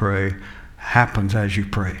desire to pray, happens as you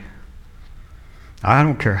pray. I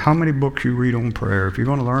don't care how many books you read on prayer. If you're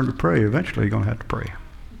going to learn to pray, eventually you're going to have to pray.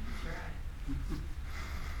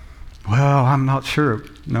 Well, I'm not sure.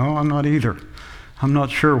 No, I'm not either. I'm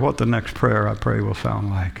not sure what the next prayer I pray will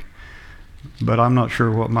sound like. But I'm not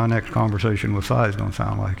sure what my next conversation with Si is going to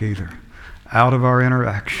sound like either. Out of our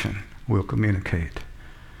interaction, we'll communicate.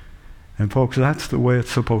 And folks, that's the way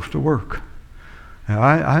it's supposed to work. Now,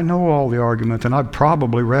 I know all the arguments, and I've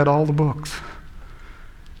probably read all the books.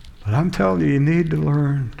 But I'm telling you need to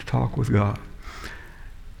learn to talk with God.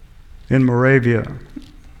 In Moravia,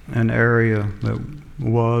 an area that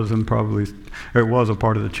was and probably, it was a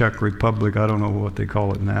part of the Czech Republic, I don't know what they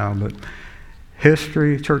call it now, but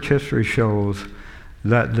church history shows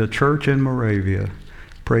that the church in Moravia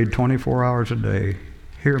prayed 24 hours a day,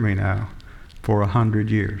 hear me now, for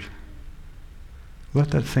 100 years.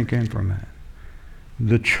 Let that sink in for a minute.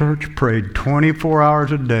 The church prayed 24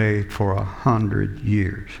 hours a day for 100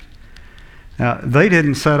 years. Now, they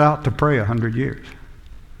didn't set out to pray 100 years.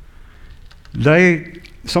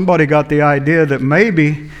 Somebody got the idea that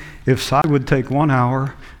maybe if Si would take 1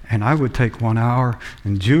 hour, and I would take 1 hour,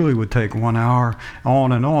 and Julie would take 1 hour,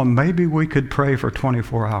 on, maybe we could pray for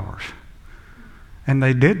 24 hours. And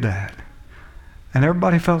they did that. And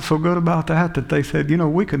everybody felt so good about that they said,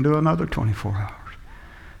 we can do another 24 hours.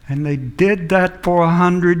 And they did that for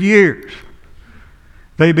 100 years.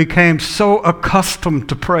 They became so accustomed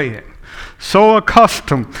to praying, so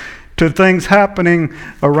accustomed to things happening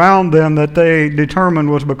around them that they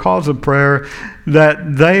determined was because of prayer,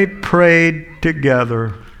 that they prayed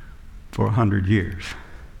together for 100 years.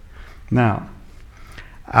 Now,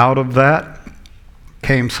 out of that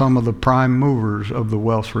came some of the prime movers of the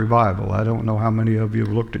Welsh revival. I don't know how many of you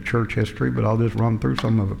have looked at church history, but I'll just run through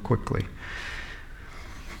some of it quickly.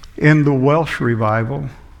 In the Welsh revival,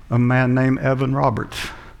 a man named Evan Roberts,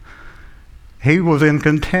 he was in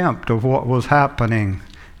contempt of what was happening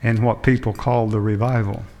in what people called the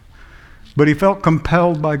revival. But he felt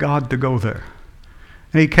compelled by God to go there.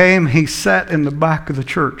 And he came, he sat in the back of the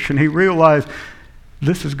church, and he realized,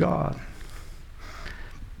 this is God.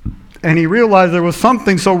 And he realized there was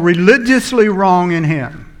something so religiously wrong in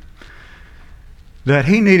him that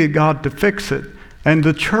he needed God to fix it. And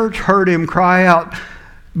the church heard him cry out,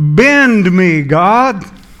 "Bend me, God."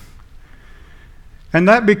 And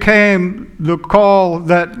that became the call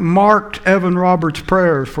that marked Evan Roberts'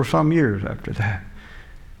 prayers for some years after that.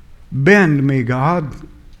 Bend me, God.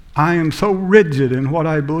 I am so rigid in what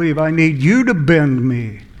I believe. I need you to bend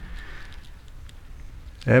me.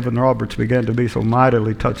 Evan Roberts began to be so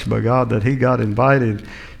mightily touched by God that he got invited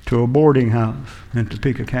to a boarding house in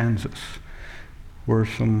Topeka, Kansas, where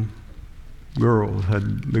some girls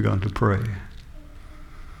had begun to pray.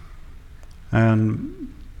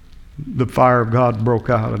 And the fire of God broke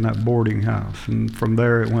out in that boarding house, and from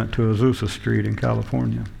there it went to Azusa Street in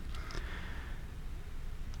California.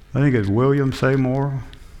 I think it's William Seymour,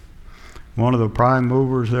 one of the prime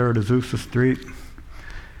movers there at Azusa Street.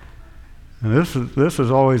 And this has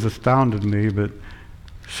always astounded me, but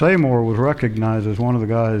Seymour was recognized as one of the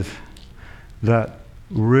guys that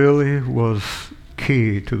really was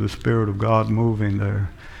key to the Spirit of God moving there.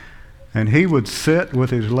 And he would sit with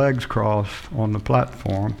his legs crossed on the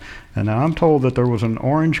platform. And now I'm told that there was an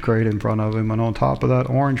orange crate in front of him, and on top of that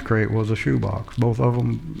orange crate was a shoebox, both of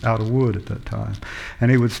them out of wood at that time. And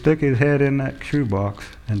he would stick his head in that shoebox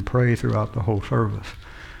and pray throughout the whole service,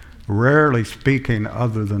 rarely speaking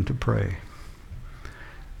other than to pray.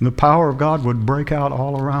 And the power of God would break out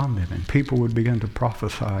all around him, and people would begin to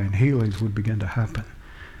prophesy, and healings would begin to happen.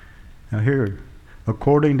 Now here,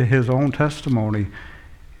 according to his own testimony,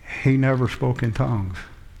 he never spoke in tongues.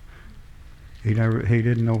 He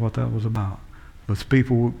didn't know what that was about. But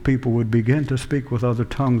people would begin to speak with other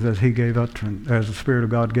tongues as he gave utterance, as the Spirit of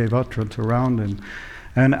God gave utterance around him.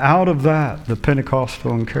 And out of that, the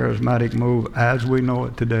Pentecostal and charismatic move, as we know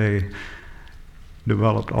it today,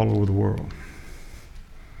 developed all over the world.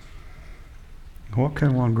 What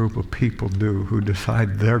can one group of people do who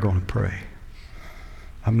decide they're going to pray?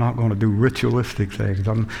 I'm not going to do ritualistic things.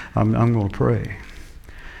 I'm going to pray.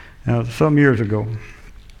 Now, some years ago,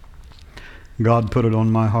 God put it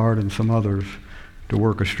on my heart and some others to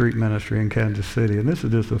work a street ministry in Kansas City. And this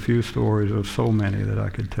is just a few stories of so many that I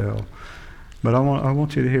could tell. But I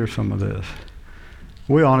want you to hear some of this.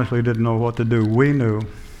 We honestly didn't know what to do. We knew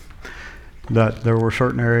that there were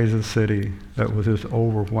certain areas of the city that was just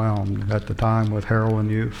overwhelmed at the time with heroin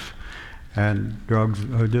use and drugs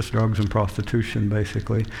and prostitution,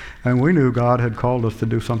 basically. And we knew God had called us to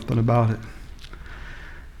do something about it.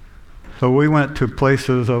 So we went to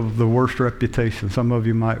places of the worst reputation. Some of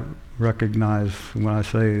you might recognize when I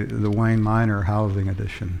say the Wayne Minor Housing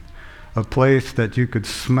Edition, a place that you could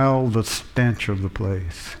smell the stench of the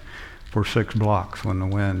place for 6 blocks when the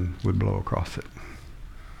wind would blow across it.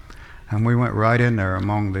 And we went right in there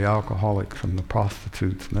among the alcoholics and the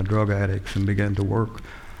prostitutes and the drug addicts and began to work.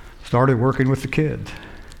 Started working with the kids.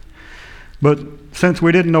 But since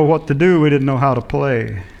we didn't know what to do, we didn't know how to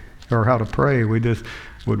play or how to pray, we just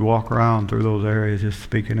would walk around through those areas just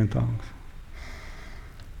speaking in tongues.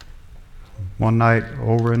 One night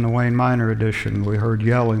over in the Wayne Minor Edition, we heard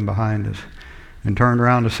yelling behind us and turned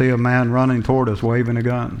around to see a man running toward us waving a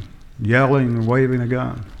gun, yelling and waving a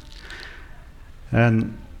gun.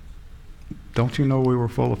 And don't you know we were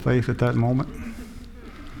full of faith at that moment?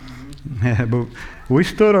 Yeah, but we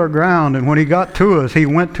stood our ground, and when he got to us, he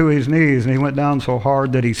went to his knees, and he went down so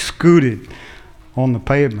hard that he scooted on the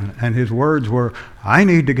pavement, and his words were, "I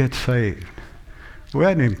need to get saved." We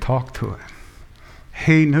hadn't even talked to him.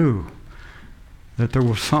 He knew that there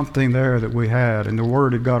was something there that we had, and the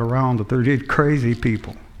word had got around that there's these crazy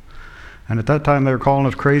people. And at that time they were calling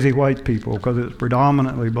us crazy white people because it was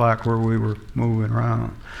predominantly black where we were moving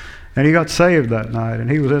around. And he got saved that night, and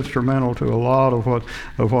he was instrumental to a lot of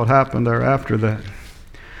what happened there after that.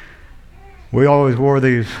 We always wore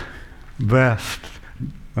these vests,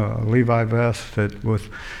 Levi vest that with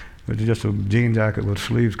just a jean jacket with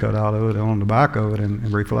sleeves cut out of it. On the back of it,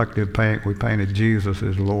 in reflective paint, we painted Jesus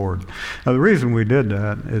as Lord. Now, the reason we did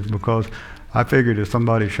that is because I figured if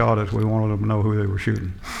somebody shot us, we wanted them to know who they were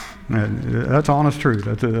shooting. And that's honest truth.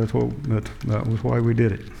 That was why we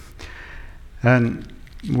did it. And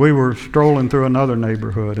we were strolling through another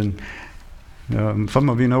neighborhood, and some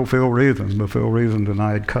of you know Phil Reason, but Phil Reason and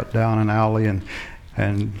I had cut down an alley and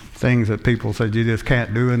things that people said you just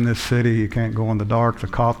can't do in this city. You can't go in the dark. The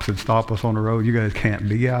cops would stop us on the road. You guys can't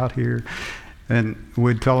be out here. And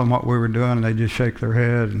we'd tell them what we were doing, and they'd just shake their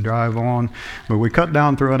head and drive on. But we cut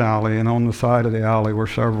down through an alley, and on the side of the alley were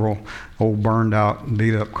several old burned out,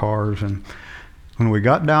 beat up cars. And when we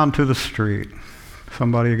got down to the street,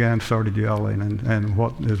 somebody again started yelling, and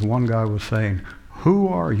what this one guy was saying, "Who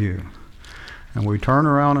are you?" And we turned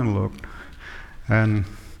around and looked, and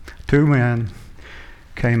two men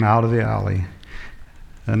came out of the alley,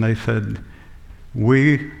 and they said,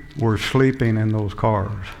 "We were sleeping in those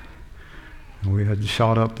cars. We had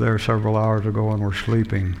shot up there several hours ago and were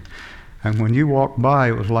sleeping. And when you walked by,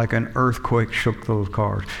 it was like an earthquake shook those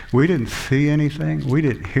cars. We didn't see anything, we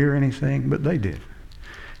didn't hear anything, but they did."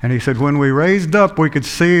 And he said, when we raised up, we could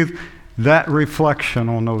see that reflection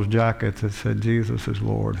on those jackets that said, "Jesus is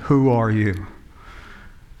Lord. Who are you?"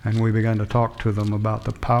 And we began to talk to them about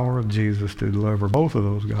the power of Jesus to deliver. Both of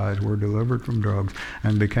those guys were delivered from drugs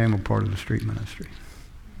and became a part of the street ministry.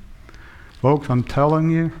 Folks, I'm telling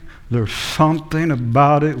you, there's something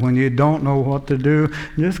about it when you don't know what to do.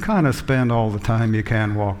 Just kind of spend all the time you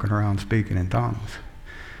can walking around speaking in tongues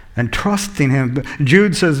and trusting Him.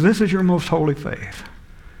 Jude says, this is your most holy faith.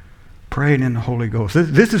 Praying in the Holy Ghost.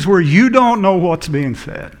 This is where you don't know what's being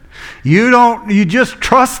said. You just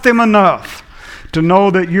trust Him enough to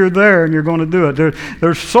know that you're there and you're going to do it.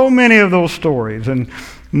 There's so many of those stories, and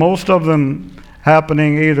most of them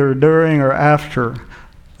happening either during or after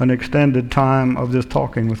an extended time of just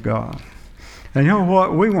talking with God. And you know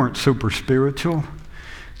what? We weren't super spiritual.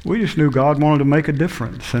 We just knew God wanted to make a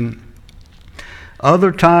difference. And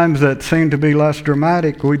other times that seemed to be less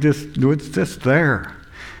dramatic, it's just there.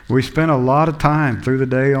 We spent a lot of time through the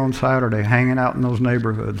day on Saturday hanging out in those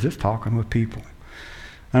neighborhoods, just talking with people.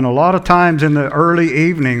 And a lot of times in the early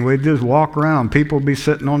evening, we'd just walk around. People would be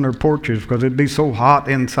sitting on their porches because it'd be so hot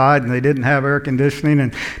inside and they didn't have air conditioning.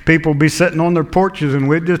 And people would be sitting on their porches and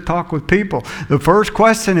we'd just talk with people. The first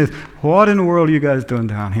question is, what in the world are you guys doing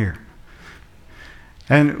down here?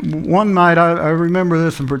 And one night, I remember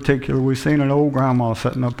this in particular, we seen an old grandma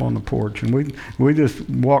sitting up on the porch. And we just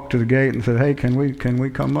walked to the gate and said, "Hey, can we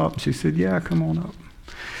come up?" And she said, "Yeah, come on up."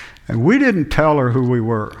 And we didn't tell her who we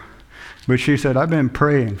were. But she said, "I've been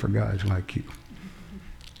praying for guys like you."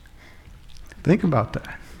 Think about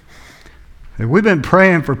that. And we've been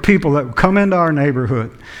praying for people that come into our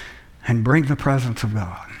neighborhood and bring the presence of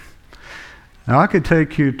God. Now, I could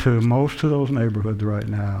take you to most of those neighborhoods right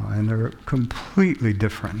now, and they're completely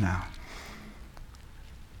different now.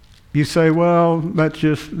 You say, well, that's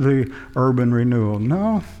just the urban renewal.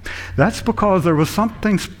 No, that's because there was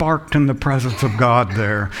something sparked in the presence of God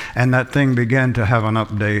there, and that thing began to have an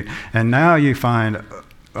update. And now you find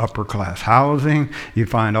upper class housing, you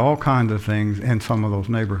find all kinds of things in some of those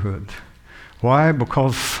neighborhoods. Why?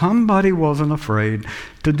 Because somebody wasn't afraid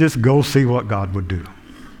to just go see what God would do.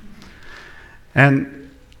 And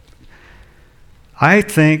I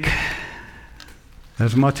think,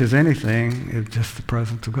 as much as anything, it's just the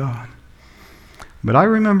presence of God. But I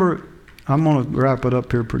remember, I'm going to wrap it up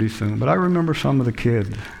here pretty soon, but I remember some of the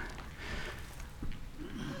kids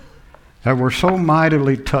that were so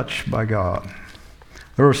mightily touched by God.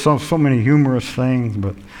 There were so many humorous things,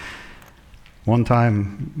 but one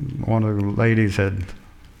time, one of the ladies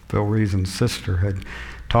Phil Reason's sister, had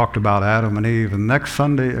talked about Adam and Eve. And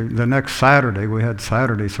the next Saturday, we had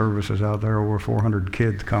Saturday services out there. Over 400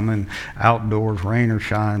 kids coming outdoors, rain or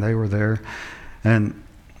shine. They were there. And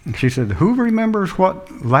she said, "Who remembers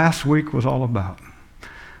what last week was all about?"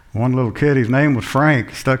 One little kid, his name was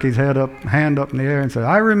Frank, stuck his hand up in the air and said,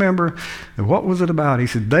 "I remember." And what was it about? He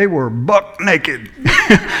said, "They were buck naked."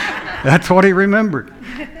 That's what he remembered.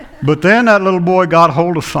 But then that little boy got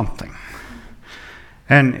hold of something.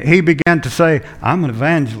 And he began to say, "I'm an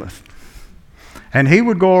evangelist." And he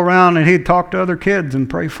would go around and he'd talk to other kids and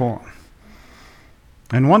pray for them.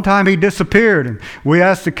 And one time he disappeared, and we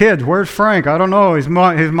asked the kids, "Where's Frank?" "I don't know. His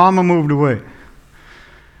mama moved away."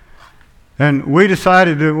 And we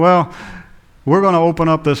decided that, well, we're going to open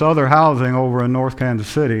up this other housing over in North Kansas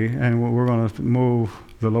City, and we're going to move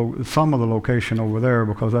some of the location over there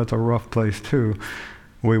because that's a rough place too.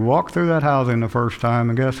 We walked through that housing the first time,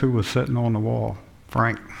 and guess who was sitting on the wall?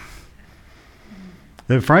 Frank.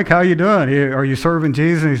 said, Frank, how you doing? Are you serving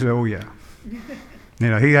Jesus? And he said, oh, yeah.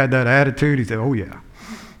 He had that attitude. He said, oh, yeah.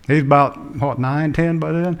 He's about, 9, 10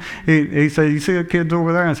 by then? He said, you see the kids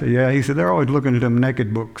over there? I said, yeah. He said, they're always looking at them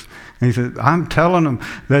naked books. And he said, I'm telling them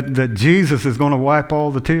that Jesus is going to wipe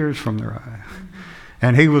all the tears from their eyes.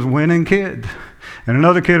 And he was winning kids. And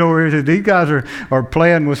another kid over here said, these guys are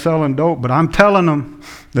playing with selling dope, but I'm telling them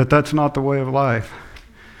that that's not the way of life.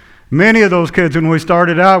 Many of those kids, when we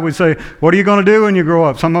started out, we'd say, what are you going to do when you grow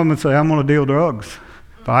up? Some of them would say, I'm going to deal drugs.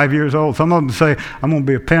 5 years old. Some of them would say, I'm going to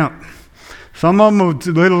be a pimp. Some of them,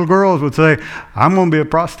 little girls, would say, I'm going to be a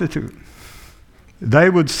prostitute. They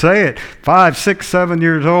would say it 5, 6, 7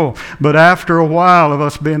 years old. But after a while of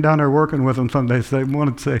us being down there working with them, some days they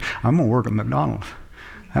wanted to say, I'm going to work at McDonald's.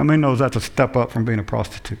 How many knows that's a step up from being a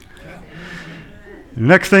prostitute? The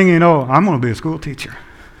next thing you know, I'm going to be a school teacher.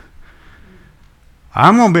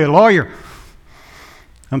 I'm going to be a lawyer.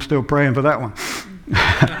 I'm still praying for that one.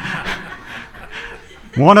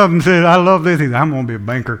 One of them said, I love this. He said, I'm going to be a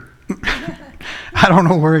banker. I don't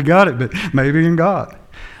know where he got it, but maybe in God.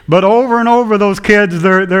 But over and over, those kids,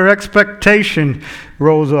 their expectation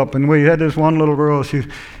rose up. And we had this one little girl. She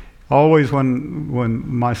always, when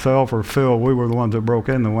myself or Phil, we were the ones that broke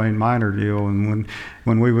in the Wayne Minor deal. And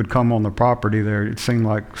when we would come on the property there, it seemed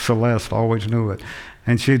like Celeste always knew it.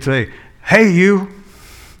 And she'd say, hey, you.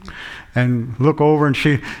 And look over, and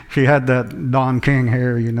she had that Don King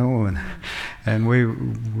hair, and we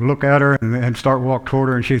look at her and start walk toward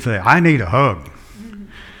her, and she'd say, I need a hug.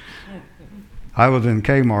 I was in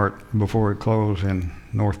Kmart before it closed in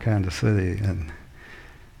North Kansas City, and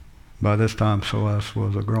by this time Celeste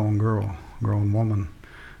was a grown woman,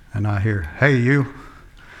 and I hear, hey, you.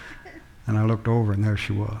 And I looked over, and there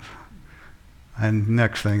she was. And the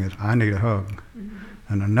next thing is, I need a hug.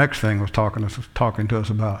 And the next thing was talking to us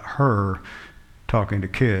about her talking to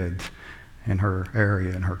kids in her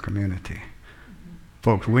area, in her community.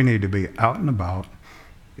 Folks, we need to be out and about,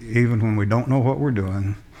 even when we don't know what we're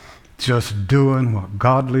doing, just doing what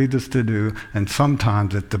God leads us to do, and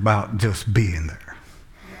sometimes it's about just being there.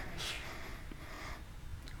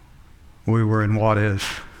 We were in what is.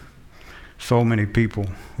 So many people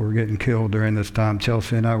were getting killed during this time.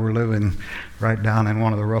 Chelsea and I were living right down in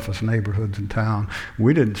one of the roughest neighborhoods in town.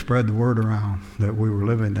 We didn't spread the word around that we were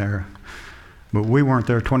living there, but we weren't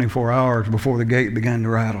there 24 hours before the gate began to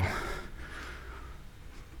rattle,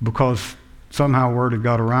 because somehow word had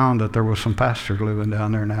got around that there was some pastors living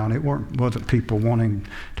down there now, and it wasn't people wanting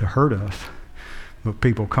to hurt us, but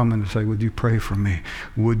people coming to say, would you pray for me?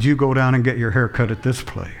 Would you go down and get your hair cut at this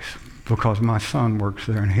place? Because my son works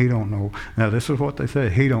there and he don't know. Now this is what they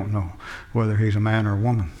said. He don't know whether he's a man or a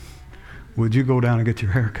woman. Would you go down and get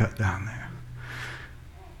your hair cut down there?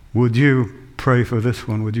 Would you pray for this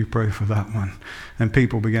one? Would you pray for that one? And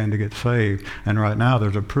people began to get saved. And right now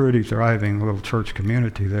there's a pretty thriving little church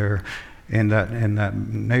community there in that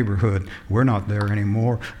neighborhood. We're not there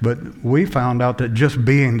anymore. But we found out that just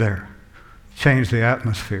being there changed the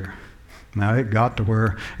atmosphere. Now, it got to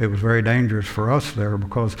where it was very dangerous for us there,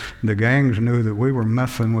 because the gangs knew that we were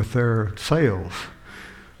messing with their sales.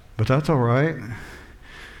 But that's all right.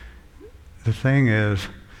 The thing is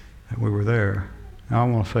that we were there. Now, I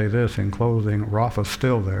want to say this in closing. Rafa's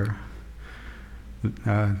still there.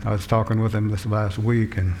 I was talking with him this last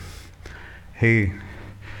week, and he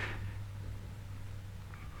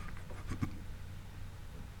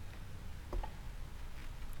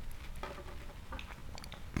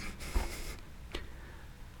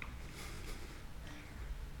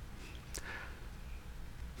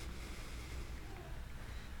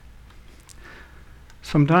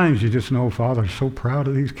sometimes you just know Father's so proud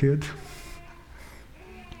of these kids,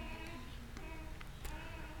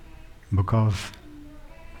 because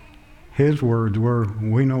his words were,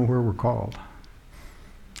 we know where we're called,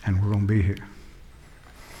 and we're going to be here.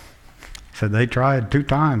 He said they tried 2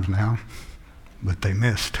 times now, but they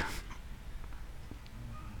missed.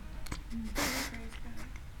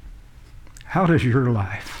 How does your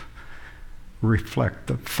life reflect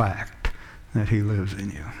the fact that he lives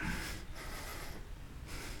in you?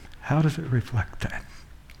 How does it reflect that?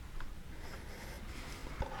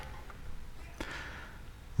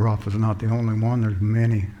 Rafa's not the only one. There's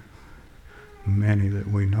many that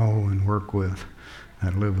we know and work with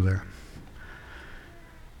that live there.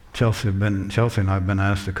 Chelsea and I have been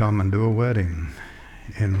asked to come and do a wedding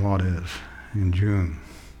in June.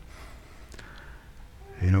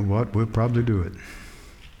 You know what? We'll probably do it,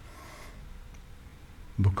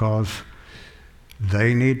 because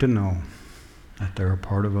they need to know that they're a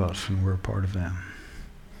part of us and we're a part of them.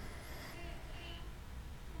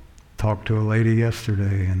 Talked to a lady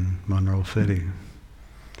yesterday in Monroe City.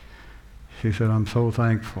 She said, I'm so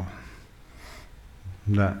thankful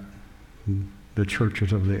that the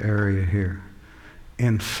churches of the area here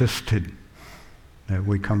insisted that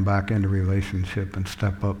we come back into relationship and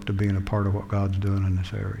step up to being a part of what God's doing in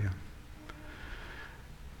this area.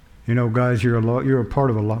 You know, guys, you're a part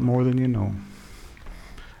of a lot more than you know.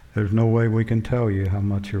 There's no way we can tell you how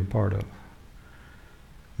much you're a part of.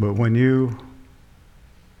 But when you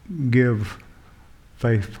give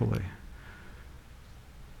faithfully,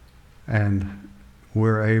 and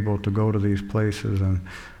we're able to go to these places, and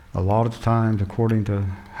a lot of times, according to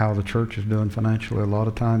how the church is doing financially, a lot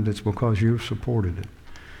of times it's because you've supported it.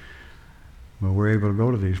 But we're able to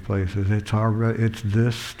go to these places. It's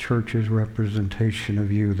this church's representation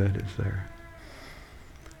of you that is there.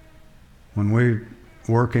 When we're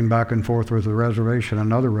working back and forth with the reservation,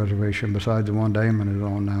 another reservation besides the one Damon is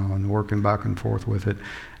on now, and working back and forth with it,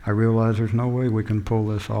 I realize there's no way we can pull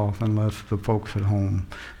this off unless the folks at home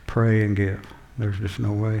pray and give. There's just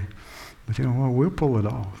no way. But you know what? We'll pull it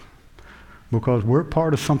off because we're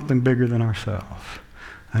part of something bigger than ourselves.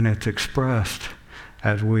 And it's expressed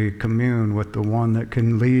as we commune with the one that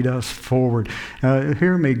can lead us forward.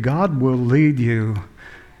 Hear me, God will lead you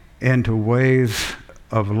into ways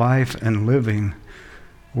of life and living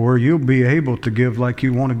where you'll be able to give like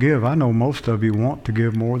you want to give. I know most of you want to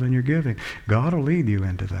give more than you're giving. God will lead you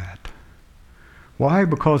into that. Why?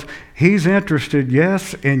 Because He's interested,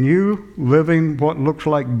 yes, in you living what looks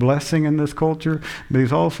like blessing in this culture, but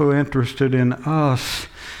He's also interested in us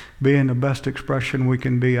being the best expression we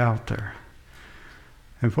can be out there.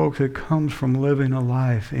 And folks, it comes from living a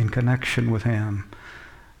life in connection with Him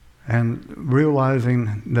and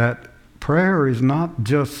realizing that prayer is not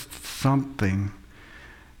just something,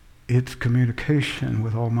 it's communication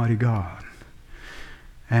with Almighty God.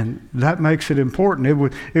 And that makes it important.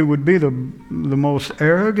 It would be the most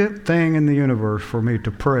arrogant thing in the universe for me to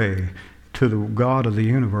pray to the God of the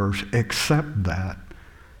universe, except that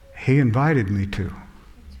He invited me to.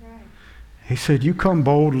 That's right. He said, you come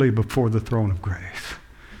boldly before the throne of grace.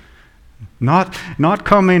 Not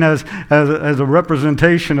coming as a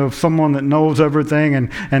representation of someone that knows everything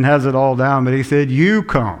and has it all down, but He said, you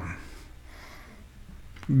come.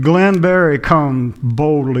 Glenn Berry, come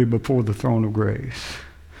boldly before the throne of grace.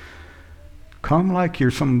 Come like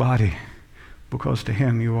you're somebody, because to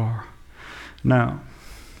Him you are. Now,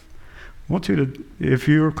 I want you to, if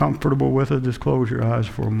you're comfortable with it, just close your eyes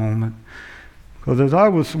for a moment. Because as I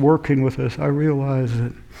was working with this, I realized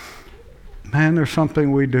that, man, there's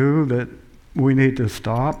something we do that we need to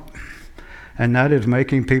stop. And that is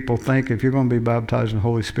making people think if you're going to be baptized in the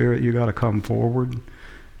Holy Spirit, you got to come forward.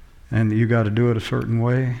 And you got to do it a certain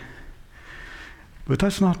way. But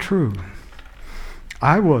that's not true.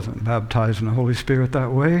 I wasn't baptized in the Holy Spirit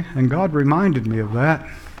that way, and God reminded me of that.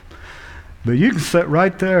 But you can sit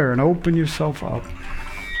right there and open yourself up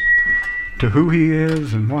to who He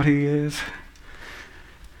is and what He is.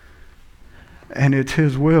 And it's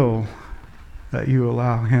His will that you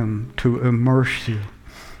allow Him to immerse you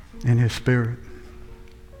in His Spirit.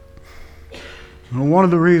 And one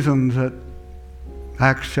of the reasons that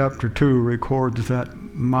Acts chapter 2 records that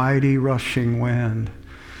mighty rushing wind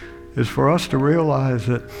is for us to realize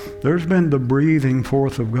that there's been the breathing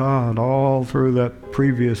forth of God all through that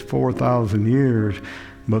previous 4,000 years.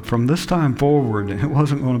 But from this time forward, it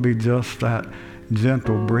wasn't going to be just that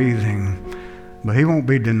gentle breathing. But He won't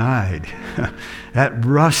be denied. That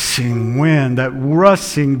rushing wind, that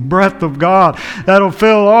rushing breath of God, that'll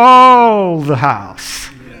fill all the house.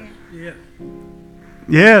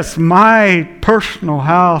 Yes, my personal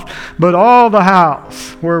house, but all the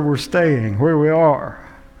house where we're staying, where we are.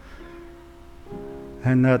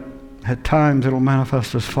 And that at times it'll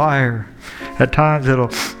manifest as fire. At times it'll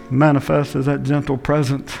manifest as that gentle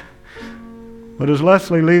presence. But as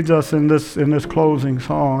Leslie leads us in this closing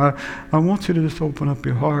song, I want you to just open up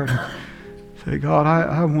your heart and say, God,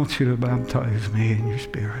 I want you to baptize me in your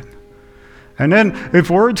Spirit. And then if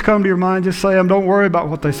words come to your mind, just say them. Don't worry about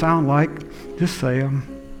what they sound like. Just say them.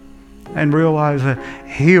 And realize that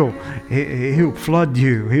He'll flood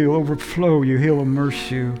you. He'll overflow you. He'll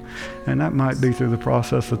immerse you. And that might be through the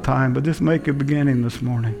process of time. But just make a beginning this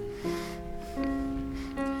morning.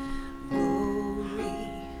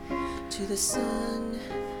 Glory to the Son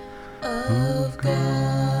of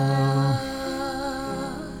God.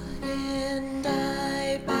 And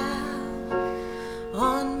I bow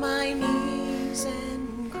on my knees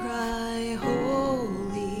and cry,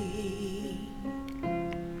 holy,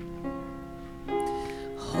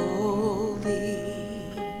 holy,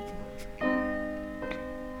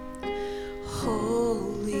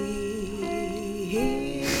 holy.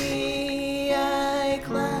 I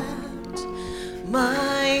clapped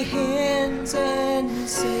my hands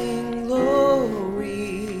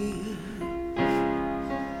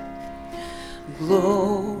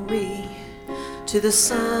to the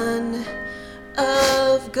Son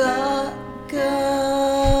of God.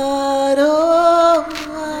 Oh,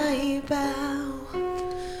 I bow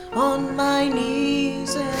on my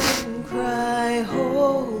knees and cry,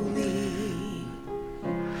 holy,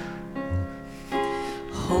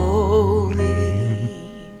 holy,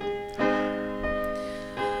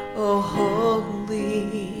 oh, holy.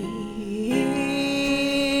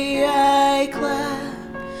 I clap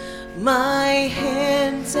my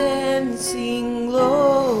hands and sing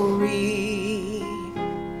glory,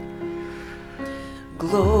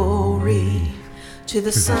 glory to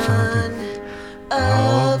the Son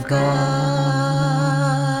of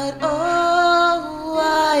God. Oh,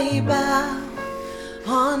 I bow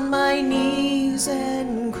on my knees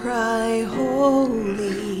and cry,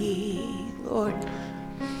 holy, Lord,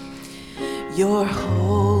 you're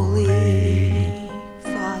holy,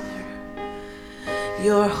 Father,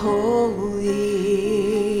 you're holy.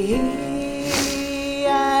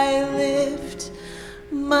 I lift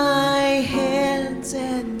my hands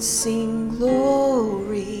and sing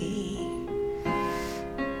glory,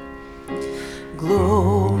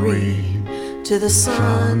 glory to the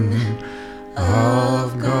Son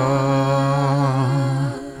of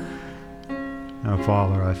God. Now,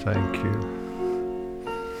 Father, I thank you.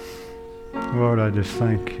 Lord, I just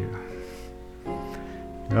thank you.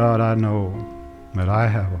 God, I know that I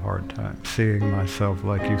have a hard time seeing myself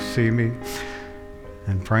like you see me,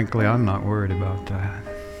 and frankly, I'm not worried about that.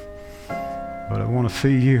 But I want to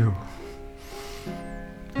see you,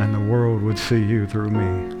 and the world would see you through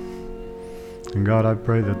me. And God, I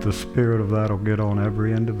pray that the spirit of that will get on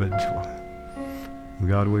every individual.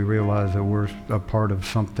 God, we realize that we're a part of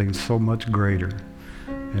something so much greater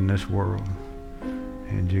in this world.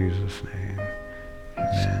 In Jesus' name,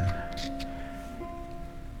 amen.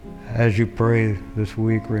 As you pray this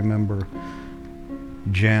week, remember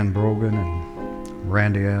Jan Brogan and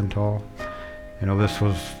Randy Antal. You know, this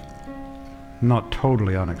was not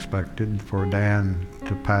totally unexpected for Dan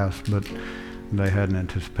to pass, but they hadn't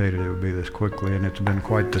anticipated it would be this quickly, and it's been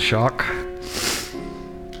quite the shock.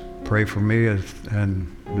 Pray for me and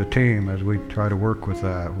the team as we try to work with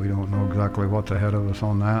that. We don't know exactly what's ahead of us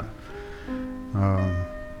on that.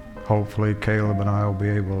 Hopefully Caleb and I will be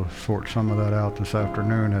able to sort some of that out this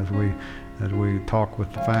afternoon as we talk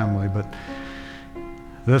with the family. But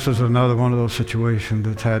this is another one of those situations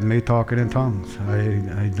that's had me talking in tongues.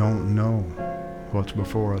 I don't know what's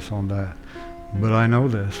before us on that. But I know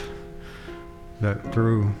this, that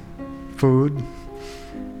through food,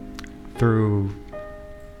 through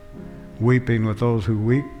weeping with those who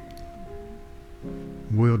weep,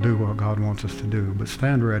 we'll do what God wants us to do. But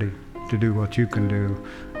stand ready to do what you can do.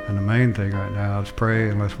 And the main thing right now is pray,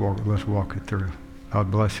 and let's walk it through.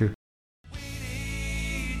 God bless you.